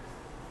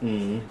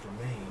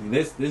 Mm-hmm.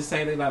 This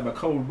same thing like by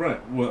Kobe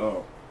Bryant.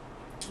 Well,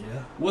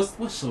 yeah.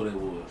 What show that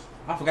was?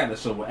 I forgot the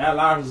show. But Al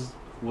Larson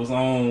was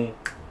on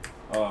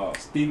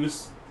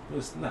Stevens.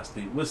 Not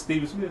Steve. What's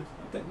Steven Smith?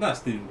 I think not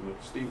Steven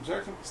Smith. Steven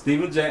Jackson.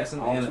 Steven Jackson.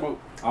 All and Smoke.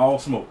 All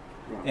Smoke.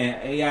 Right.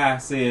 And AI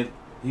said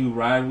he was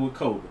riding with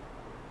Kobe.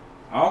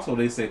 Also,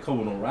 they said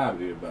Kobe don't ride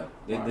with everybody.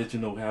 They let you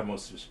know how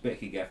much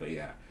respect he got for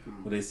AI.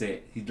 Mm-hmm. But they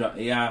said he dropped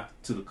AI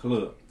to the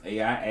club.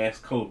 AI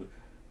asked Kobe,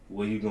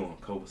 "Where you going?"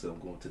 Kobe said, "I'm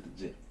going to the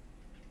gym."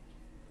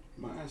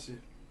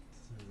 Mindset.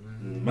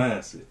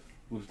 Mindset.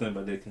 What you think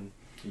about that, Ken?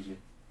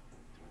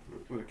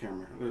 Put a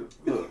camera.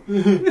 Look.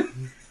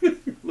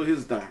 Look,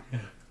 here's the thing.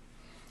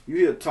 You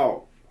hear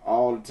talk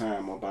all the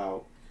time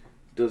about,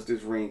 does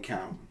this ring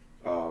count?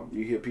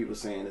 You hear people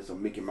saying it's a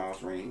Mickey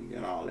Mouse ring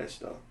and all that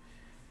stuff.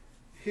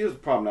 Here's the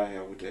problem I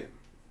have with that.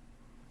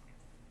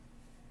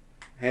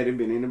 Had it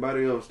been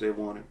anybody else that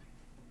won it,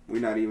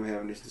 we're not even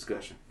having this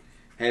discussion.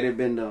 Had it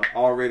been the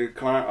already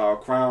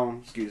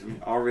crowned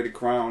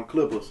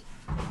Clippers,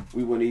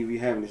 we wouldn't even be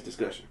having this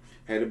discussion.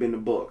 Had it been the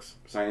Bucks,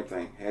 same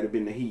thing. Had it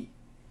been the Heat,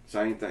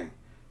 same thing.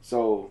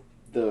 So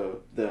the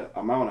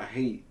amount of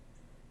hate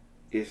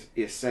is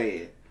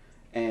sad.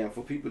 And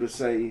for people to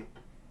say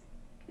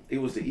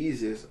it was the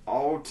easiest,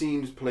 all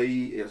teams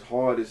played as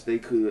hard as they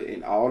could,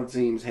 and all the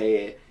teams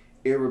had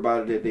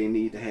everybody that they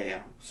need to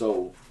have.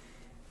 So,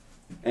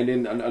 and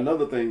then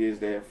another thing is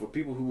that for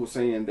people who were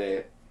saying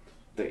that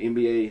the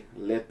NBA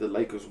let the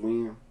Lakers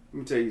win, let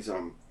me tell you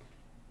something.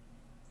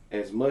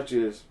 As much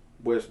as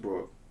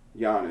Westbrook,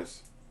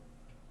 Giannis,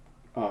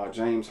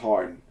 James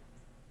Harden,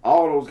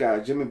 all those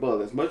guys, Jimmy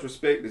Butler, as much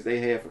respect as they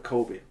had for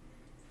Kobe,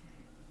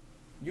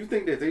 you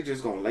think that they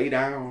just gonna lay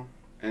down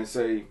and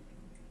say,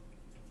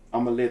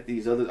 I'm gonna let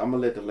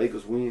the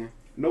Lakers win?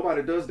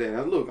 Nobody does that.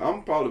 Now look,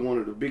 I'm probably one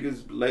of the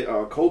biggest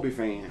Kobe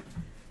fans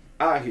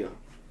out here.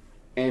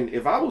 And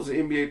if I was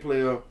an NBA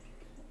player,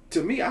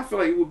 to me, I feel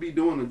like it would be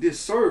doing a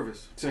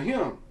disservice to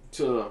him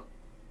to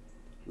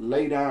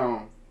lay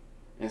down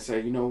and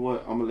say, you know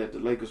what, I'm gonna let the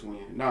Lakers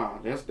win. Nah,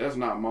 that's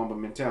not Mamba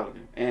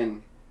mentality.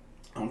 And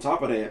on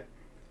top of that,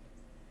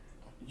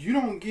 you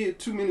don't get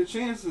too many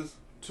chances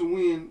to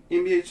win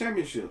NBA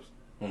championships.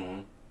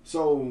 Mm-hmm.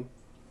 So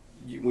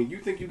when you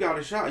think you got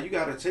a shot, you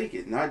got to take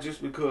it, not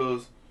just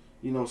because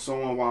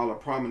someone, while a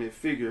prominent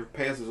figure,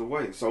 passes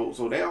away. So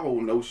that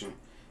whole notion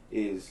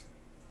is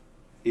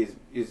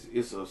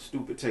a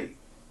stupid take.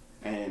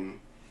 And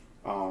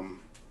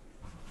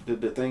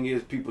the thing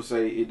is, people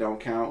say it don't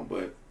count,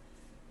 but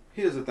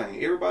here's the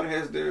thing: everybody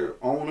has their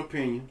own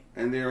opinion,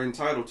 and they're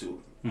entitled to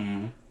it.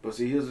 Mm-hmm. But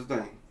see, here's the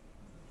thing: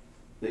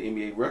 the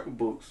NBA record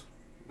books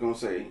gonna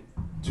say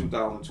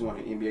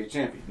 2020 NBA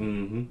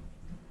champion.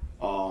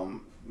 Mm-hmm.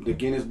 The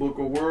Guinness Book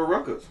of World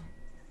Records,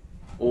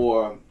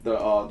 or the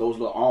those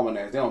little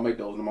almanacs. They don't make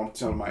those. I'm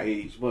telling my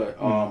age, but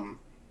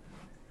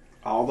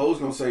all those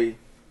gonna say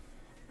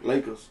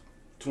Lakers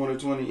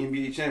 2020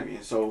 NBA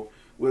champion. So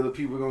whether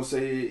people gonna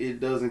say it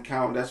doesn't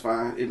count, that's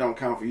fine. It don't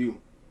count for you,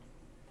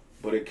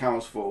 but it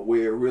counts for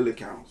where it really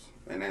counts,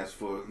 and that's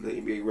for the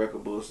NBA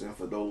record books and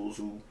for those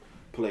who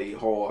play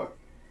hard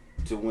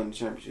to win the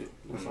championship.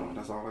 That's all.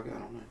 That's all I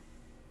got on that.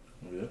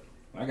 Yeah,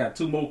 I got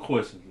two more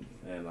questions,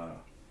 and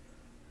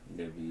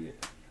that'll be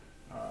it.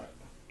 All right.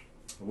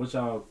 What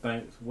y'all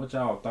think? What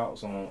y'all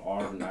thoughts on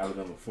Auburn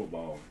Alabama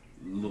football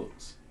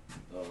looks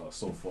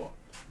so far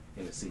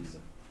in the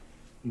season?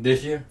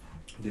 This year?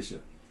 This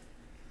year.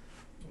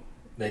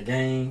 That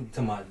game,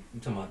 you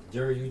talking about the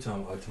jersey, you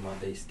talking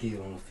about they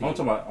skill on the field? I'm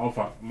talking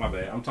about, my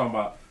bad. I'm talking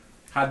about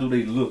how do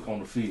they look on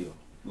the field,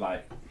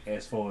 like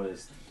as far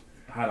as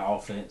how the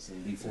offense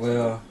and defense.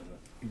 Well,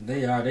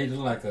 they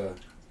look like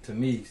to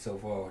me so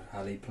far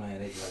how they playing,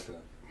 they look like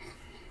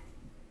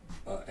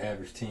a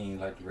average team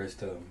like the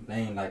rest of them. They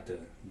ain't like the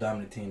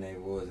dominant team they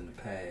was in the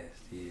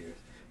past years.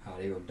 How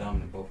they were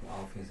dominant both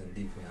on offense and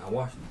defense. I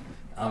watched the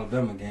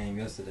Alabama game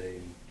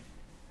yesterday.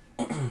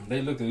 And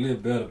they looked a little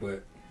better,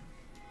 but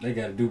they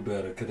got to do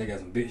better because they got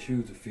some big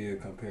shoes to fill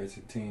compared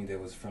to the team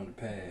that was from the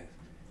past,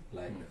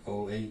 like the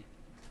 08,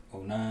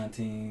 09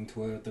 team,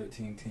 12,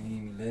 13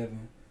 team,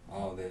 11,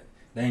 all that.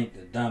 They ain't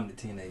the dominant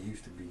team they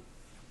used to be.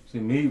 See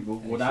me, but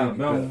with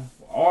Alabama,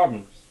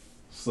 Auburn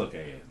suck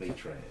ass. They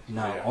trash.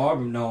 Now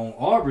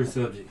Auburn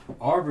subject.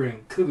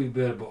 Auburn could be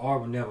better, but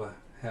Auburn never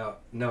had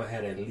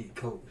an elite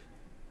coach.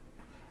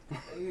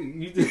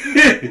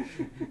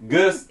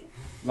 Gus,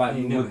 like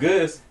with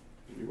Gus,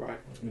 you're right.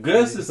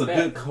 Gus is a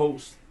good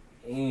coach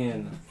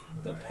in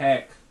the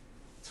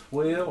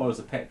Pac-12 or is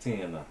it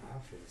Pac-10 now? I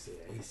feel say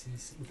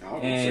ACC. I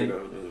was gonna say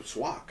the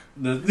SWAC.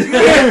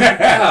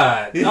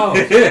 God, no.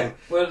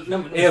 Well,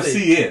 let me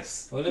FCS.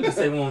 Say, let me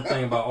say one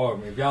thing about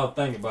Auburn. If y'all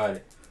think about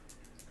it,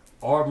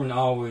 Auburn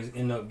always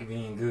end up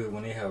being good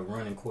when they have a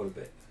running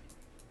quarterback.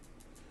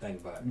 think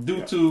about it.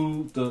 Due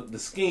to the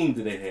scheme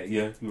that they had.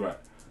 Yeah, you're right.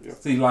 Yeah.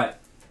 See, like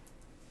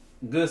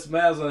Gus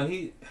Malzahn,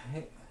 he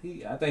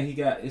I think he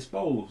got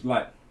exposed.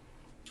 Like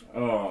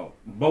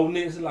Bo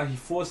Nix, like he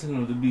forcing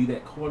him to be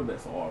that quarterback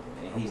for Auburn,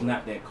 and he's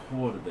not that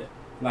quarterback.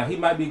 Like he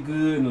might be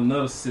good in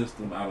another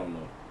system, I don't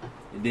know.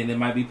 And then there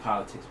might be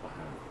politics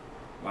behind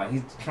it. Like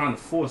he's trying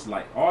to force.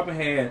 Like Auburn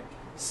had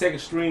second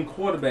string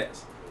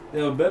quarterbacks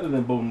that were better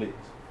than Bo Nix,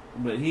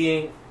 but he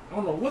ain't. I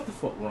don't know what the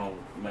fuck wrong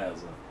with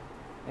Malzahn.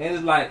 And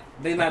it's like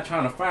they not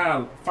trying to fire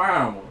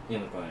him or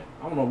anything.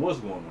 I don't know what's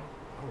going on.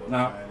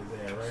 Now,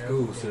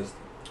 School system.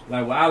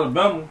 like with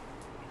Alabama,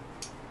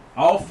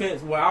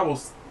 offense. Where I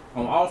was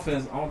on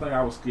offense, the only thing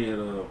I was scared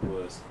of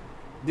was,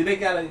 did they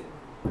got a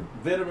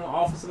veteran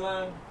offensive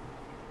line,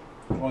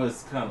 or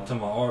it's kind of Talking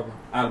about Auburn,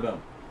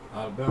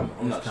 Alabama?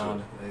 I'm not sure.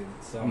 I'm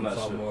Some not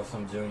sophomore,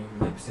 some junior,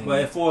 maybe senior. But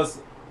as far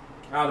as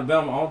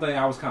Alabama, the only thing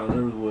I was kind of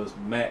nervous was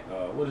Mac.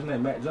 What is his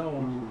name? Mac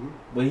Jones. Mm-hmm.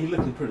 But he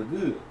looking pretty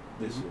good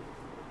this year.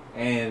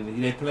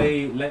 And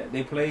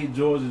they played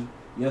Georgia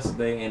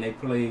yesterday, and they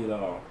played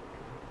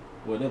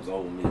well, that was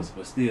Ole Miss,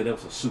 but still that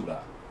was a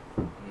shootout.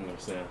 You know what I'm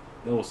saying?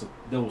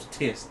 That was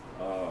test.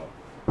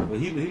 But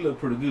he looked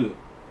pretty good.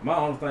 My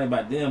only thing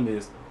about them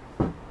is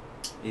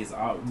we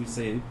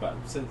say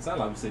about sound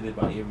like we say this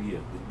about every year.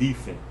 The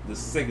defense, the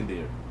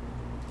secondary.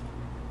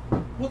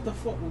 What the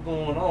fuck was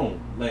going on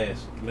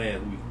last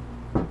week?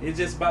 It's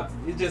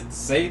just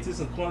safeties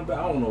and cornerback.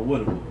 I don't know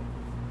what it was.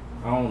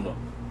 I don't know.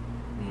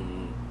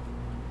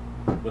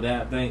 But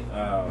I think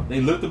they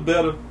looked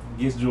better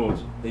against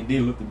Georgia. They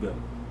did look better.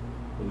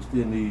 But we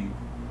still need,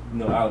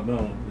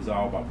 Alabama is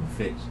all about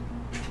perfection.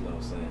 You know what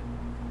I'm saying?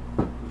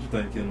 What you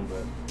think, Kendall,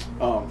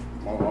 about it?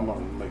 I'm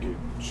gonna make it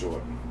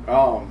short.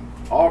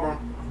 Auburn,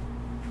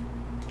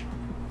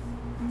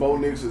 Bo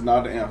Nix is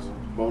not the answer.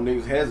 Bo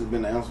Nix hasn't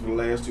been the answer for the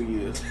last 2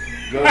 years.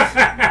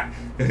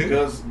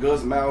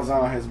 Gus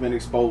Malzahn has been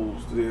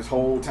exposed this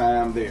whole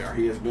time there.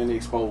 He has been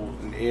exposed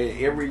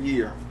every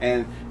year.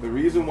 And the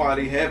reason why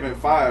they haven't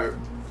fired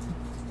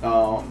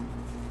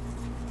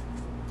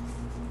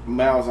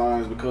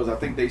Malzahn is because I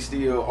think they're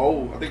still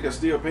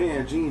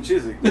paying Gene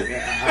Chizik.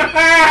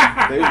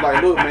 They was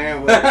like, look,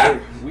 man,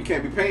 we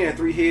can't be paying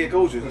 3 head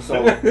coaches.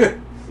 So,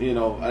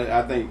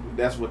 I think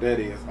that's what that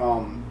is.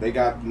 They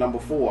got number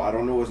 4. I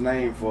don't know his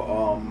name for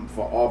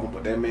Auburn,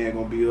 but that man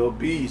gonna be a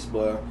beast.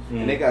 But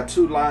and they got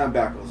 2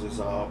 linebackers.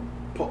 It's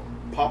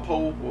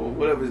Popo or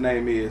whatever his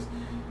name is.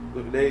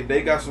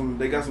 They got some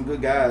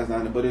good guys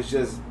down there, but it's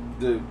just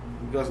the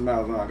Gus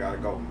Malzahn gotta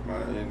go.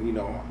 And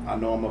I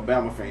know I'm a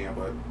Bama fan,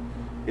 but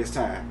it's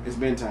time. It's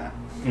been time.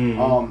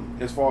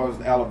 Mm-hmm. As far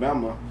as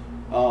Alabama,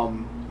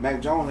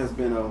 Mac Jones has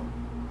been a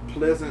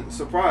pleasant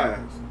surprise.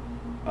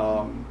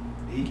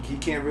 He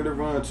can't really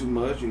run too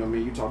much.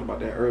 You talked about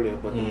that earlier,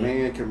 but the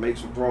man can make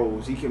some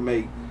throws. He can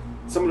make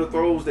some of the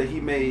throws that he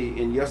made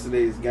in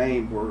yesterday's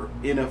game were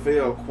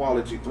NFL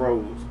quality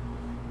throws.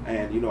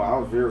 And, I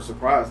was very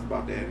surprised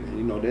about that.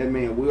 And, that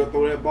man will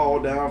throw that ball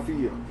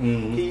downfield.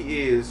 Mm-hmm.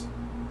 He is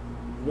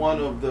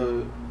one of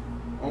the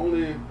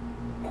only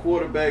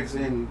quarterbacks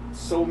in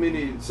so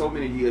many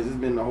years. It's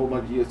been a whole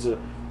bunch of years to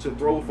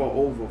throw for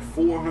over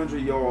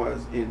 400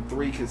 yards in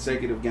 3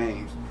 consecutive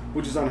games,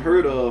 which is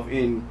unheard of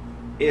in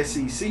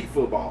SEC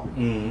football.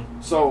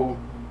 Mm-hmm. So,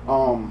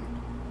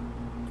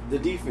 the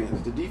defense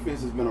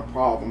has been a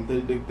problem.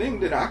 The thing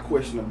that I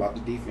question about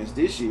the defense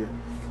this year,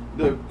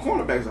 the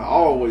cornerbacks are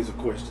always a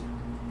question.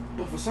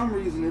 But for some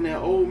reason in that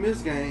Ole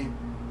Miss game,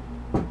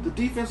 the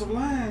defensive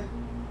line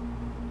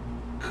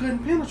couldn't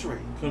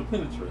penetrate.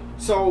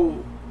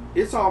 So,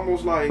 it's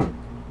almost like,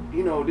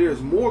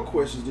 there's more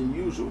questions than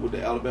usual with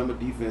the Alabama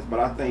defense. But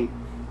I think,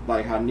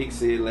 like how Nick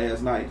said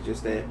last night,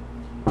 just that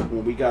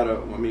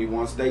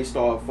once they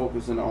start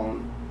focusing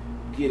on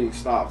getting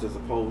stops as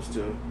opposed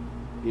to,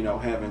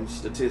 having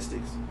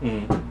statistics,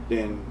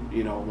 then,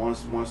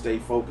 once they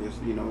focus,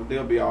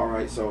 they'll be all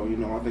right. So,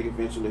 I think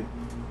eventually,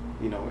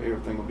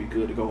 everything will be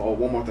good to go. Oh,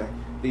 one more thing.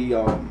 The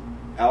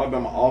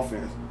Alabama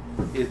offense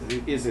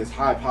is as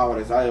high powered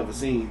as I ever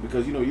seen,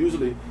 because,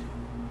 usually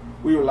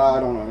we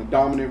relied on a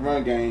dominant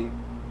run game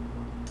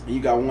and you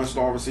got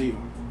 1-star receiver.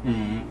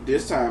 Mm-hmm.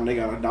 This time they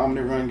got a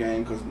dominant run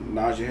game because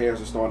Najee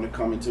Harris is starting to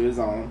come into his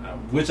own.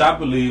 Which I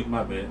believe,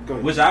 my bad. Go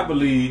ahead. Which I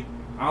believe,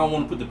 I don't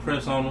want to put the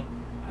press on him.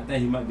 I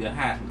think he might be a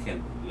Heisman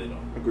candidate later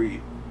on.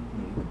 Agreed.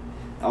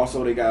 Mm-hmm.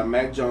 Also, they got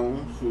Mac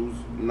Jones, who's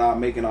not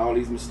making all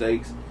these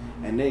mistakes,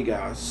 and they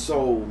got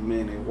so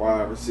many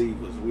wide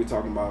receivers. We're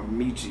talking about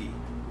Michie,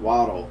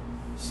 Waddle,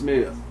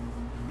 Smith.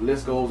 The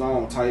list goes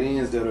on. Tight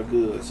ends that are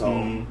good.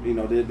 So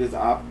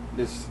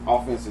this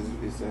offense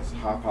is as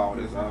high powered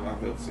as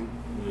I've ever seen.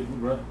 Yeah,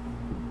 you're right.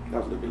 That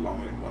was a little bit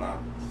longer than what I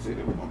said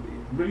it was going to be.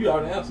 But you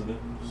already answered it.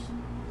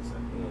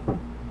 Yeah.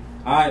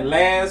 All right,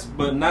 last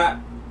but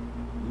not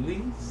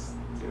least.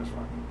 Yeah, that's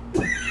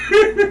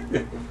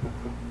right.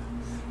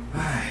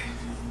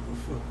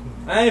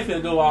 I ain't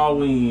finna go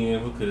all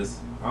in because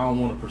I don't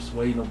want to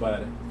persuade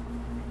nobody.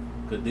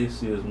 Because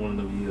this year is one of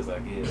them years, I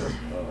guess.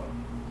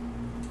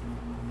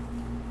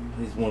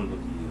 It's one of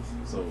them years.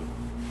 So,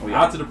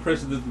 out to the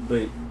pressure of this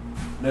debate.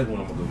 That's what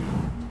I'm gonna go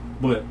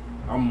with. But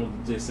I'm gonna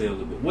just say a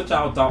little bit. What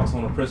y'all thoughts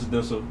on the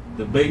presidential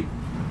debate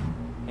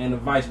and the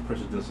vice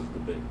presidential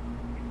debate?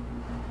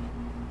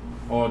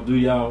 Or do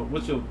y'all?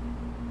 What's your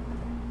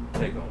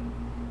take on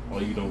it?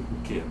 Or you don't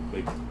care,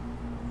 baby?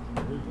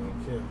 I really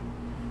don't care.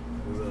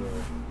 Cause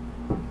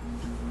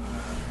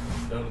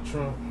Donald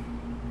Trump,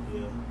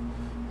 yeah.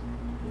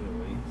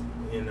 Anyway,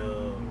 and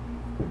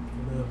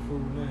another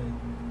fool name,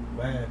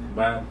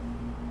 Biden.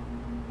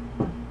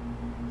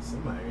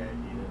 Somebody got to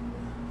get up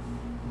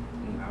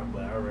there.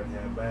 But I already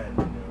have Biden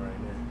in there right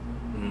now.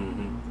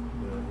 Mm-hmm.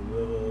 But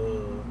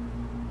whoever.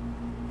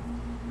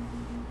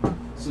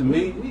 To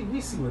me, we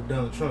see what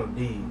Donald Trump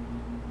did,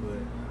 but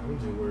I'm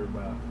just worried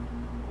about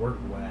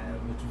work-wise,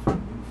 what you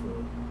finna do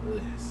for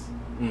us.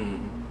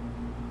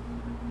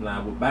 mm-hmm.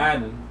 Now with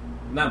Biden,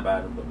 not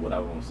Biden, but what I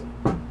want to say,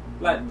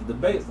 like the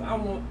debates, I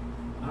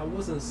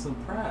wasn't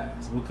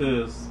surprised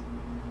because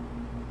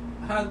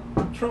how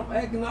Trump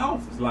acted in the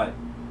office, like.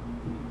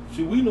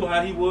 Shoot, we know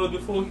how he was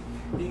before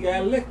he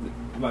got elected.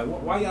 Like,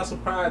 why y'all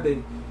surprised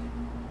that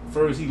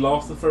first he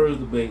lost the first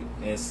debate,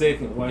 and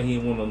second, why he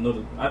didn't want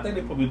another? I think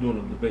they probably doing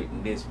a debate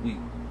next week,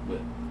 but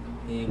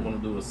he didn't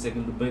want to do a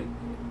second debate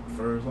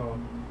first off.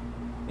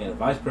 And the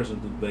vice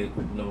president debate,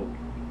 you know,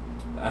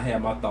 I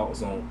had my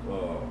thoughts on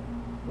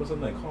what's her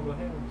name, Kamala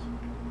Harris.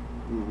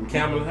 Mm-hmm.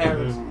 Kamala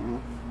Harris. Mm-hmm.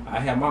 I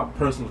have my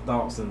personal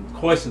thoughts and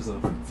questions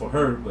for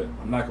her, but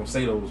I'm not gonna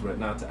say those right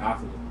now until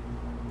after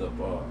the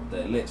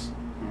election.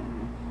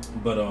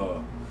 But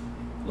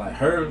like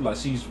her, like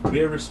she's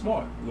very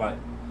smart. Like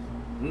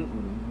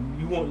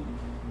you want,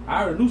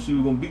 I already knew she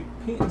was gonna beat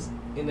Pence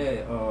in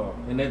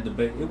that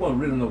debate. It wasn't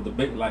really no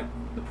debate like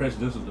the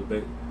presidential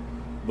debate,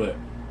 but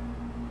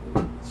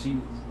she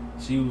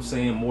was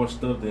saying more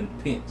stuff than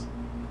Pence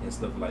and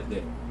stuff like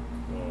that.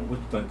 What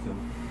you think, Kim?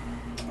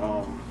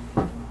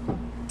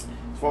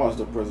 As far as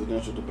the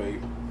presidential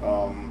debate,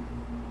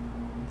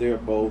 they're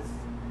both.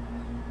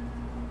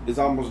 It's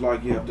almost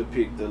like you have to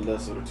pick the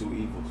lesser of the two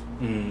evils.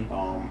 Mm-hmm.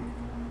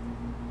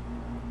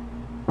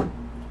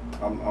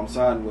 I'm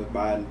siding with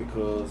Biden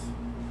because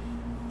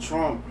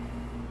Trump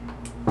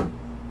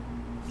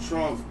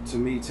to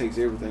me takes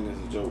everything as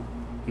a joke.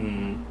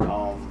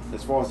 Mm-hmm.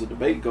 As far as the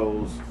debate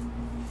goes,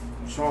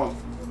 Trump,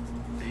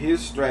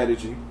 his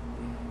strategy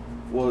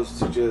was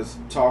to just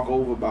talk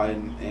over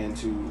Biden and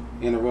to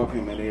interrupt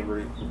him at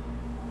every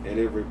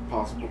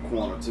possible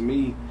corner. To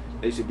me,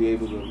 they should be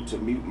able to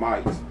mute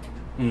mics.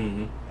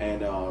 Mm-hmm.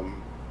 And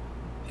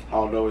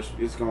although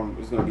it's gonna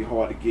be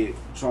hard to get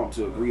Trump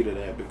to agree to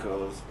that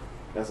because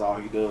that's all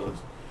he does.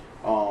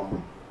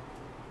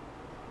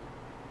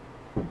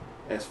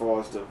 As far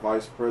as the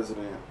vice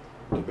president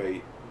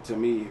debate, to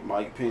me,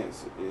 Mike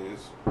Pence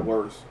is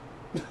worse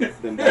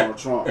than Donald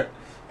Trump,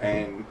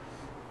 and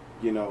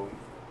you know,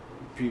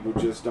 people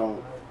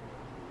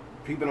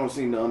don't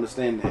seem to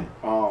understand that.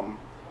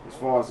 As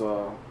far as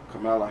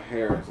Kamala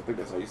Harris, I think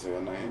that's how you say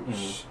her name.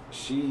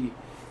 Mm-hmm.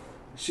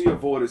 She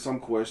avoided some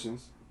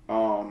questions.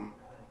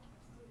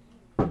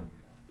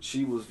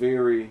 She was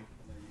very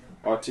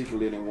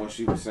articulate in what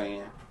she was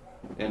saying,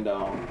 and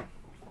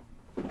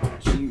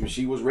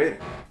she was ready.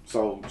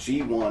 So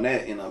she won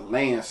that in a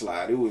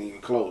landslide. It wasn't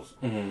even close.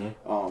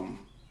 Mm-hmm.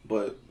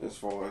 But as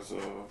far as the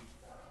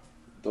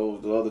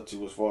other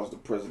two, as far as the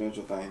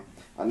presidential thing,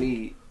 I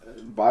need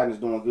Biden's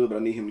doing good, but I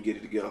need him to get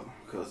it together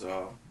because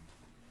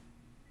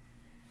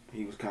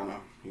he was kind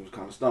of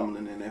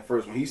stumbling in that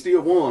first one. He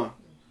still won.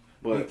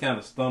 But he kind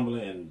of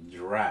stumbling and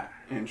dry,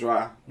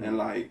 mm-hmm. and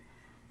like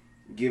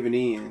giving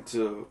in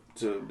to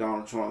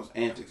Donald Trump's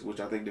antics, which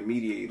I think the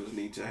mediators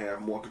need to have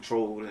more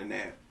control than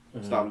that.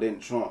 Mm-hmm. Stop letting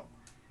Trump,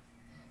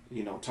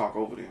 talk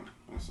over them.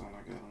 That's all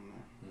I got on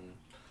that. Mm-hmm.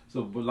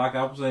 So, but like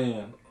I was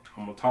saying,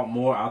 I'm gonna talk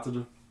more after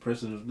the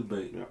president's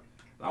debate. Yeah.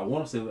 I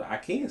want to say I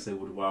can say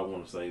what I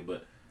want to say,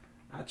 but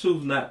I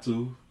choose not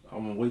to.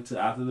 I'm gonna wait till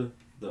after the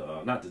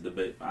not the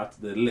debate,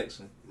 after the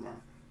election, right.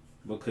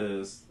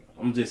 Because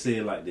I'm just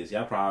saying like this.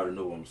 Y'all probably already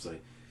know what I'm saying.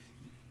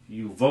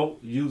 You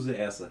vote, use it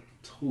as a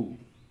tool.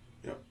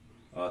 Yep.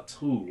 A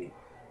tool.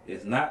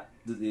 It's not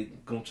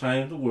gonna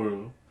change the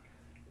world.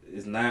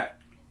 It's not.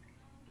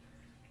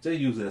 Just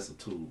use it as a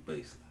tool,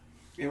 basically.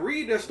 And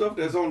read that stuff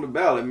that's on the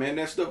ballot, man.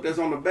 That stuff that's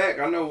on the back.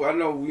 I know.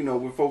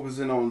 We're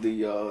focusing on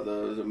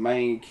the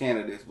main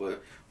candidates,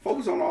 but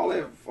focus on all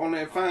that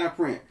fine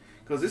print.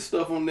 Because there's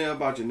stuff on there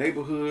about your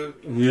neighborhood,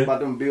 about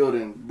them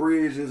building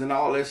bridges and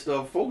all that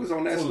stuff. Focus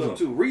on that stuff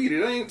too. Read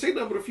it. It ain't take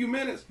nothing but a few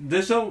minutes.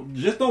 Just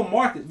don't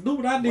mark it. Do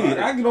what I did. Right.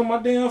 I get on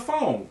my damn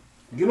phone.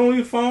 Get on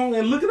your phone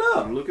and look it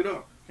up.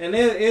 And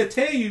it'll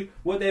tell you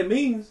what that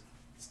means.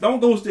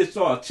 Don't go just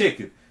start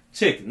checking.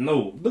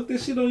 No. Look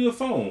that shit on your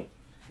phone.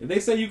 If they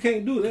say you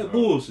can't do it, that's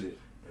bullshit.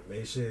 And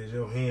make sure it's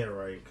your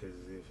handwriting, because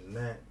if it's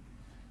not,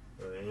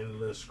 any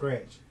little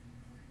scratch,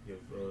 your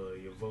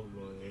vote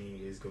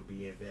is gonna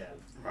be invalid.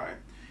 Right.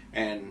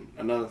 And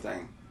another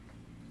thing,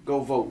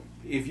 go vote.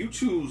 If you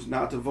choose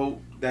not to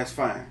vote, that's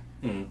fine.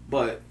 Mm-hmm.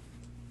 But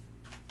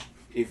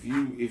if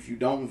you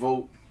don't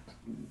vote,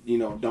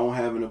 don't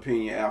have an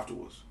opinion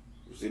afterwards.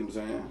 You see what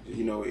I'm saying?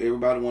 You know,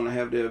 everybody want to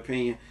have their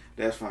opinion.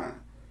 That's fine.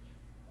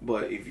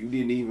 But if you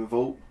didn't even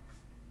vote,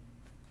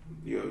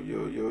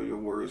 your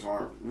words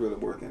aren't really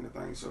worth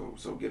anything.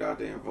 So get out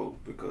there and vote,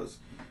 because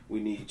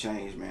we need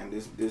change, man.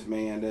 This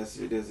man that's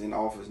in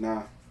office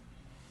now,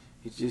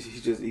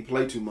 he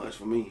played too much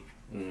for me.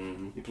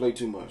 Mm-hmm. He played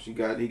too much. He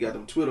got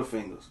them Twitter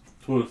fingers.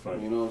 Twitter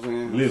fingers. You know what I'm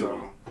saying? Literally.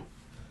 So,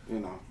 you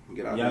know,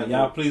 get out there.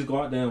 Y'all please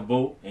go out there and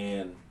vote.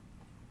 And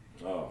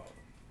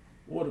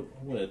what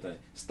other thing?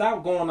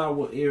 Stop going out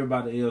with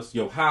everybody else.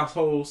 Your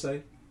household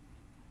say.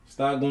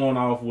 Stop going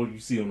off what you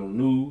see on the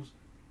news.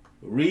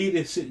 Read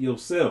this shit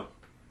yourself.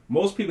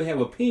 Most people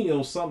have opinion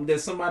on something that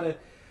somebody,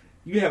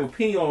 you have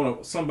opinion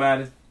on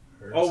somebody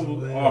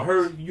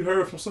you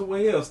heard from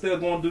somewhere else. They're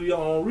going to do your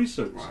own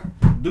research.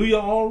 Right. Do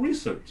your own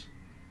research.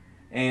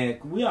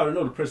 And we already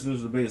know the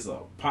presidential debate is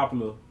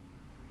popular.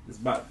 It's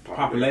about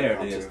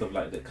popularity and stuff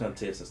like that,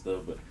 contests and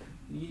stuff. But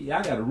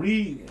y'all got to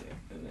read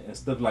and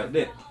stuff like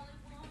that.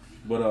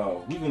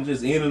 But we can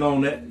just end it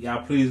on that.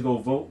 Y'all please go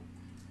vote.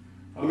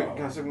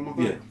 Can I say one more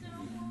thing?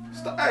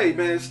 Yeah. Hey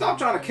man, stop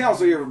trying to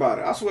cancel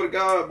everybody. I swear to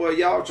God, boy,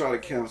 y'all try to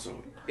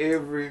cancel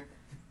every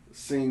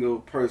single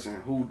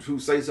person who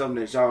say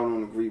something that y'all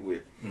don't agree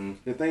with. Mm-hmm.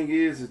 The thing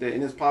is that in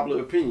this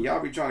popular opinion,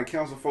 y'all be trying to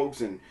cancel folks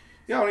and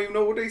y'all don't even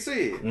know what they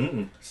said.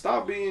 Mm-hmm.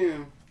 Stop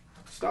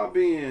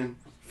being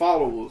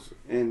followers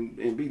and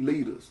be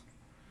leaders.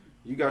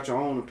 You got your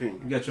own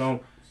opinion. You got your own.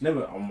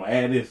 Never. I'm gonna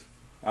add this.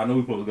 I know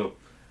we supposed to go.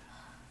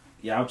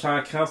 Y'all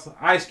trying to cancel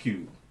Ice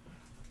Cube.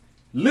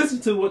 Listen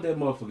to what that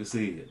motherfucker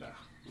said now.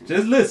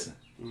 Just listen.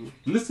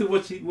 Mm-hmm. Listen to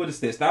what it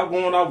said. Stop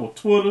going off with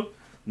Twitter,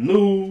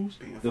 news,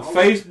 the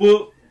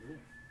Facebook,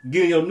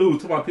 getting your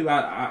news. Talking about people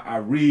I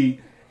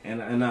read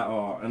and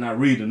I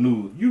read the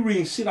news. You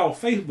reading shit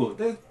off Facebook.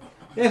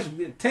 That's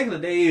technically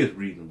they is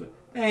reading, but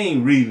they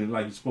ain't reading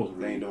like you're supposed to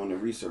read. They ain't doing the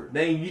research.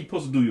 You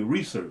supposed to do your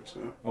research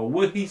on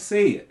what he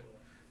said.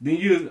 Then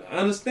you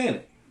understand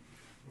it.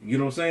 You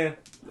know what I'm saying?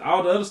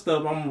 All the other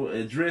stuff I'm gonna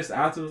address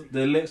after the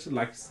election.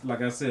 Like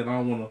I said, I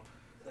don't wanna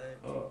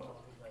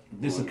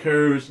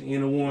discourage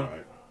anyone.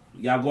 Right.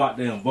 Y'all go out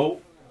there and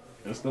vote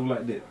and stuff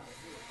like that.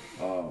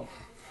 Y'all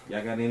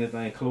got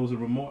anything closing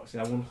remarks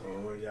y'all want?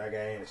 Y'all got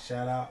any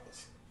shout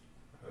outs?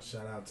 A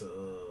shout out to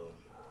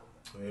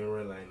it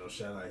really ain't no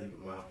shout out.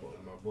 My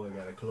boy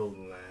got a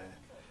clothing line.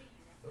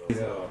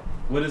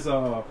 What is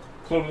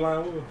clothing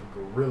line with?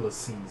 Gorilla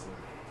Season.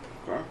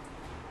 Okay.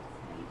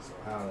 So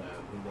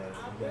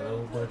we got a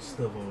whole bunch of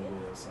stuff on the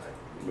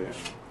website.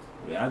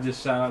 Yeah, I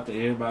just shout out to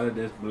everybody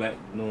that's black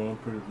doing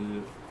pretty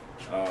good.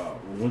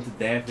 We went to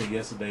Daphne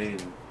yesterday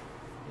and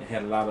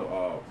had a lot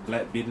of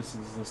black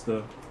businesses and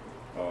stuff,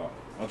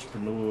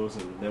 entrepreneurs,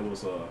 and there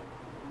was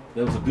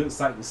a good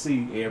sight to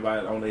see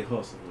everybody on their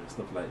hustle and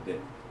stuff like that.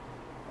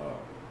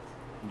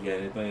 You got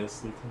anything else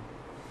to say?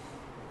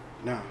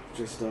 No,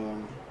 just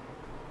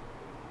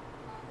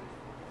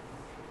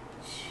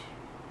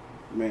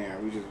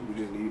man, we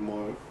just need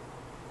more.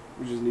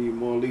 We just need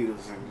more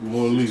leaders and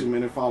more leaders. Too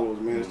many followers,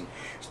 man. Mm-hmm.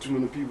 It's too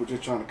many people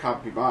just trying to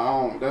copy people. I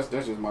don't. That's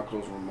just my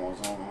closing remarks.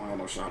 I don't have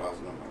no shout outs,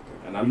 nothing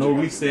like that. And I know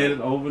we said it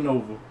over and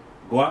over.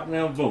 Go out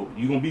there and vote.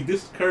 You're gonna be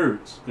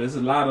discouraged because there's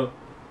a lot of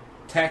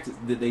tactics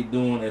that they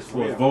doing as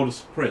far as voter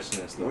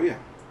suppression and stuff. Oh yeah.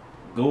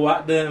 Go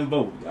out there and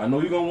vote. I know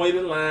you're gonna wait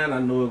in line.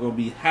 I know it's gonna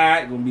be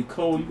hot, gonna be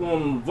cold. You're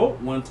gonna vote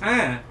one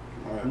time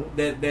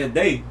that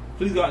day.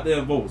 Please go out there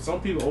and vote.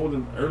 Some people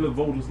older early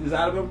voters. Is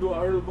Alabama doing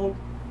early vote?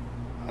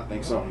 I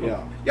think so.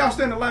 Yeah. Y'all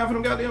stand in line for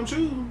them goddamn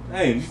shoes.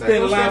 Hey, you stand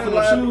in line for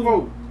them shoes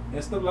vote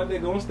and stuff like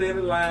that. Go and stand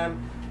in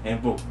line and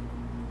vote.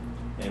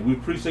 And we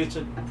appreciate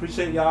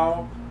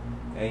y'all.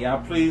 And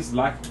y'all please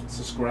like,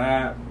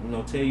 subscribe. You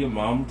know, tell your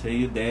mom, tell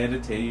your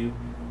daddy,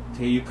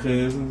 tell your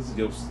cousins,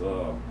 your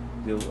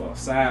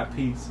side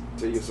piece.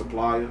 Tell your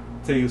supplier.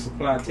 Tell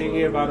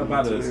everybody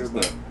about us and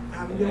stuff.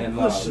 And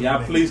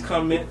y'all please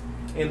comment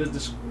in the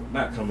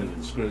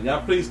description.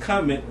 Y'all please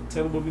comment.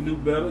 Tell them what we do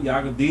better.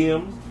 Y'all can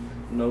DMs.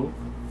 You know.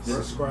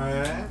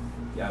 Subscribe.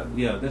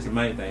 Yeah, that's the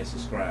main thing.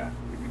 Subscribe.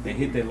 And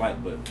hit that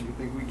like button. You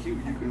think we cute?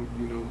 You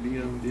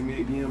can,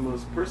 DM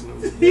us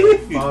personally.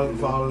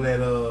 Follow that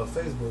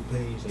Facebook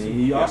page too.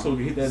 And you also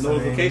can hit that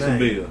notification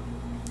bell,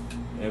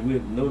 and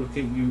we'll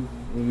notify you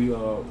when we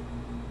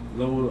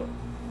load up.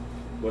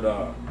 But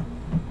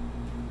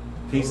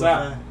peace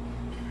out.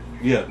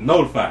 Yeah,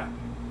 notify.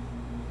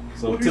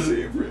 So what to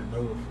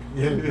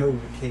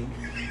notificate.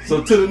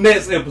 So to the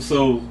next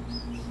episode,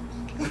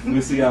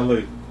 we'll see y'all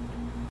later.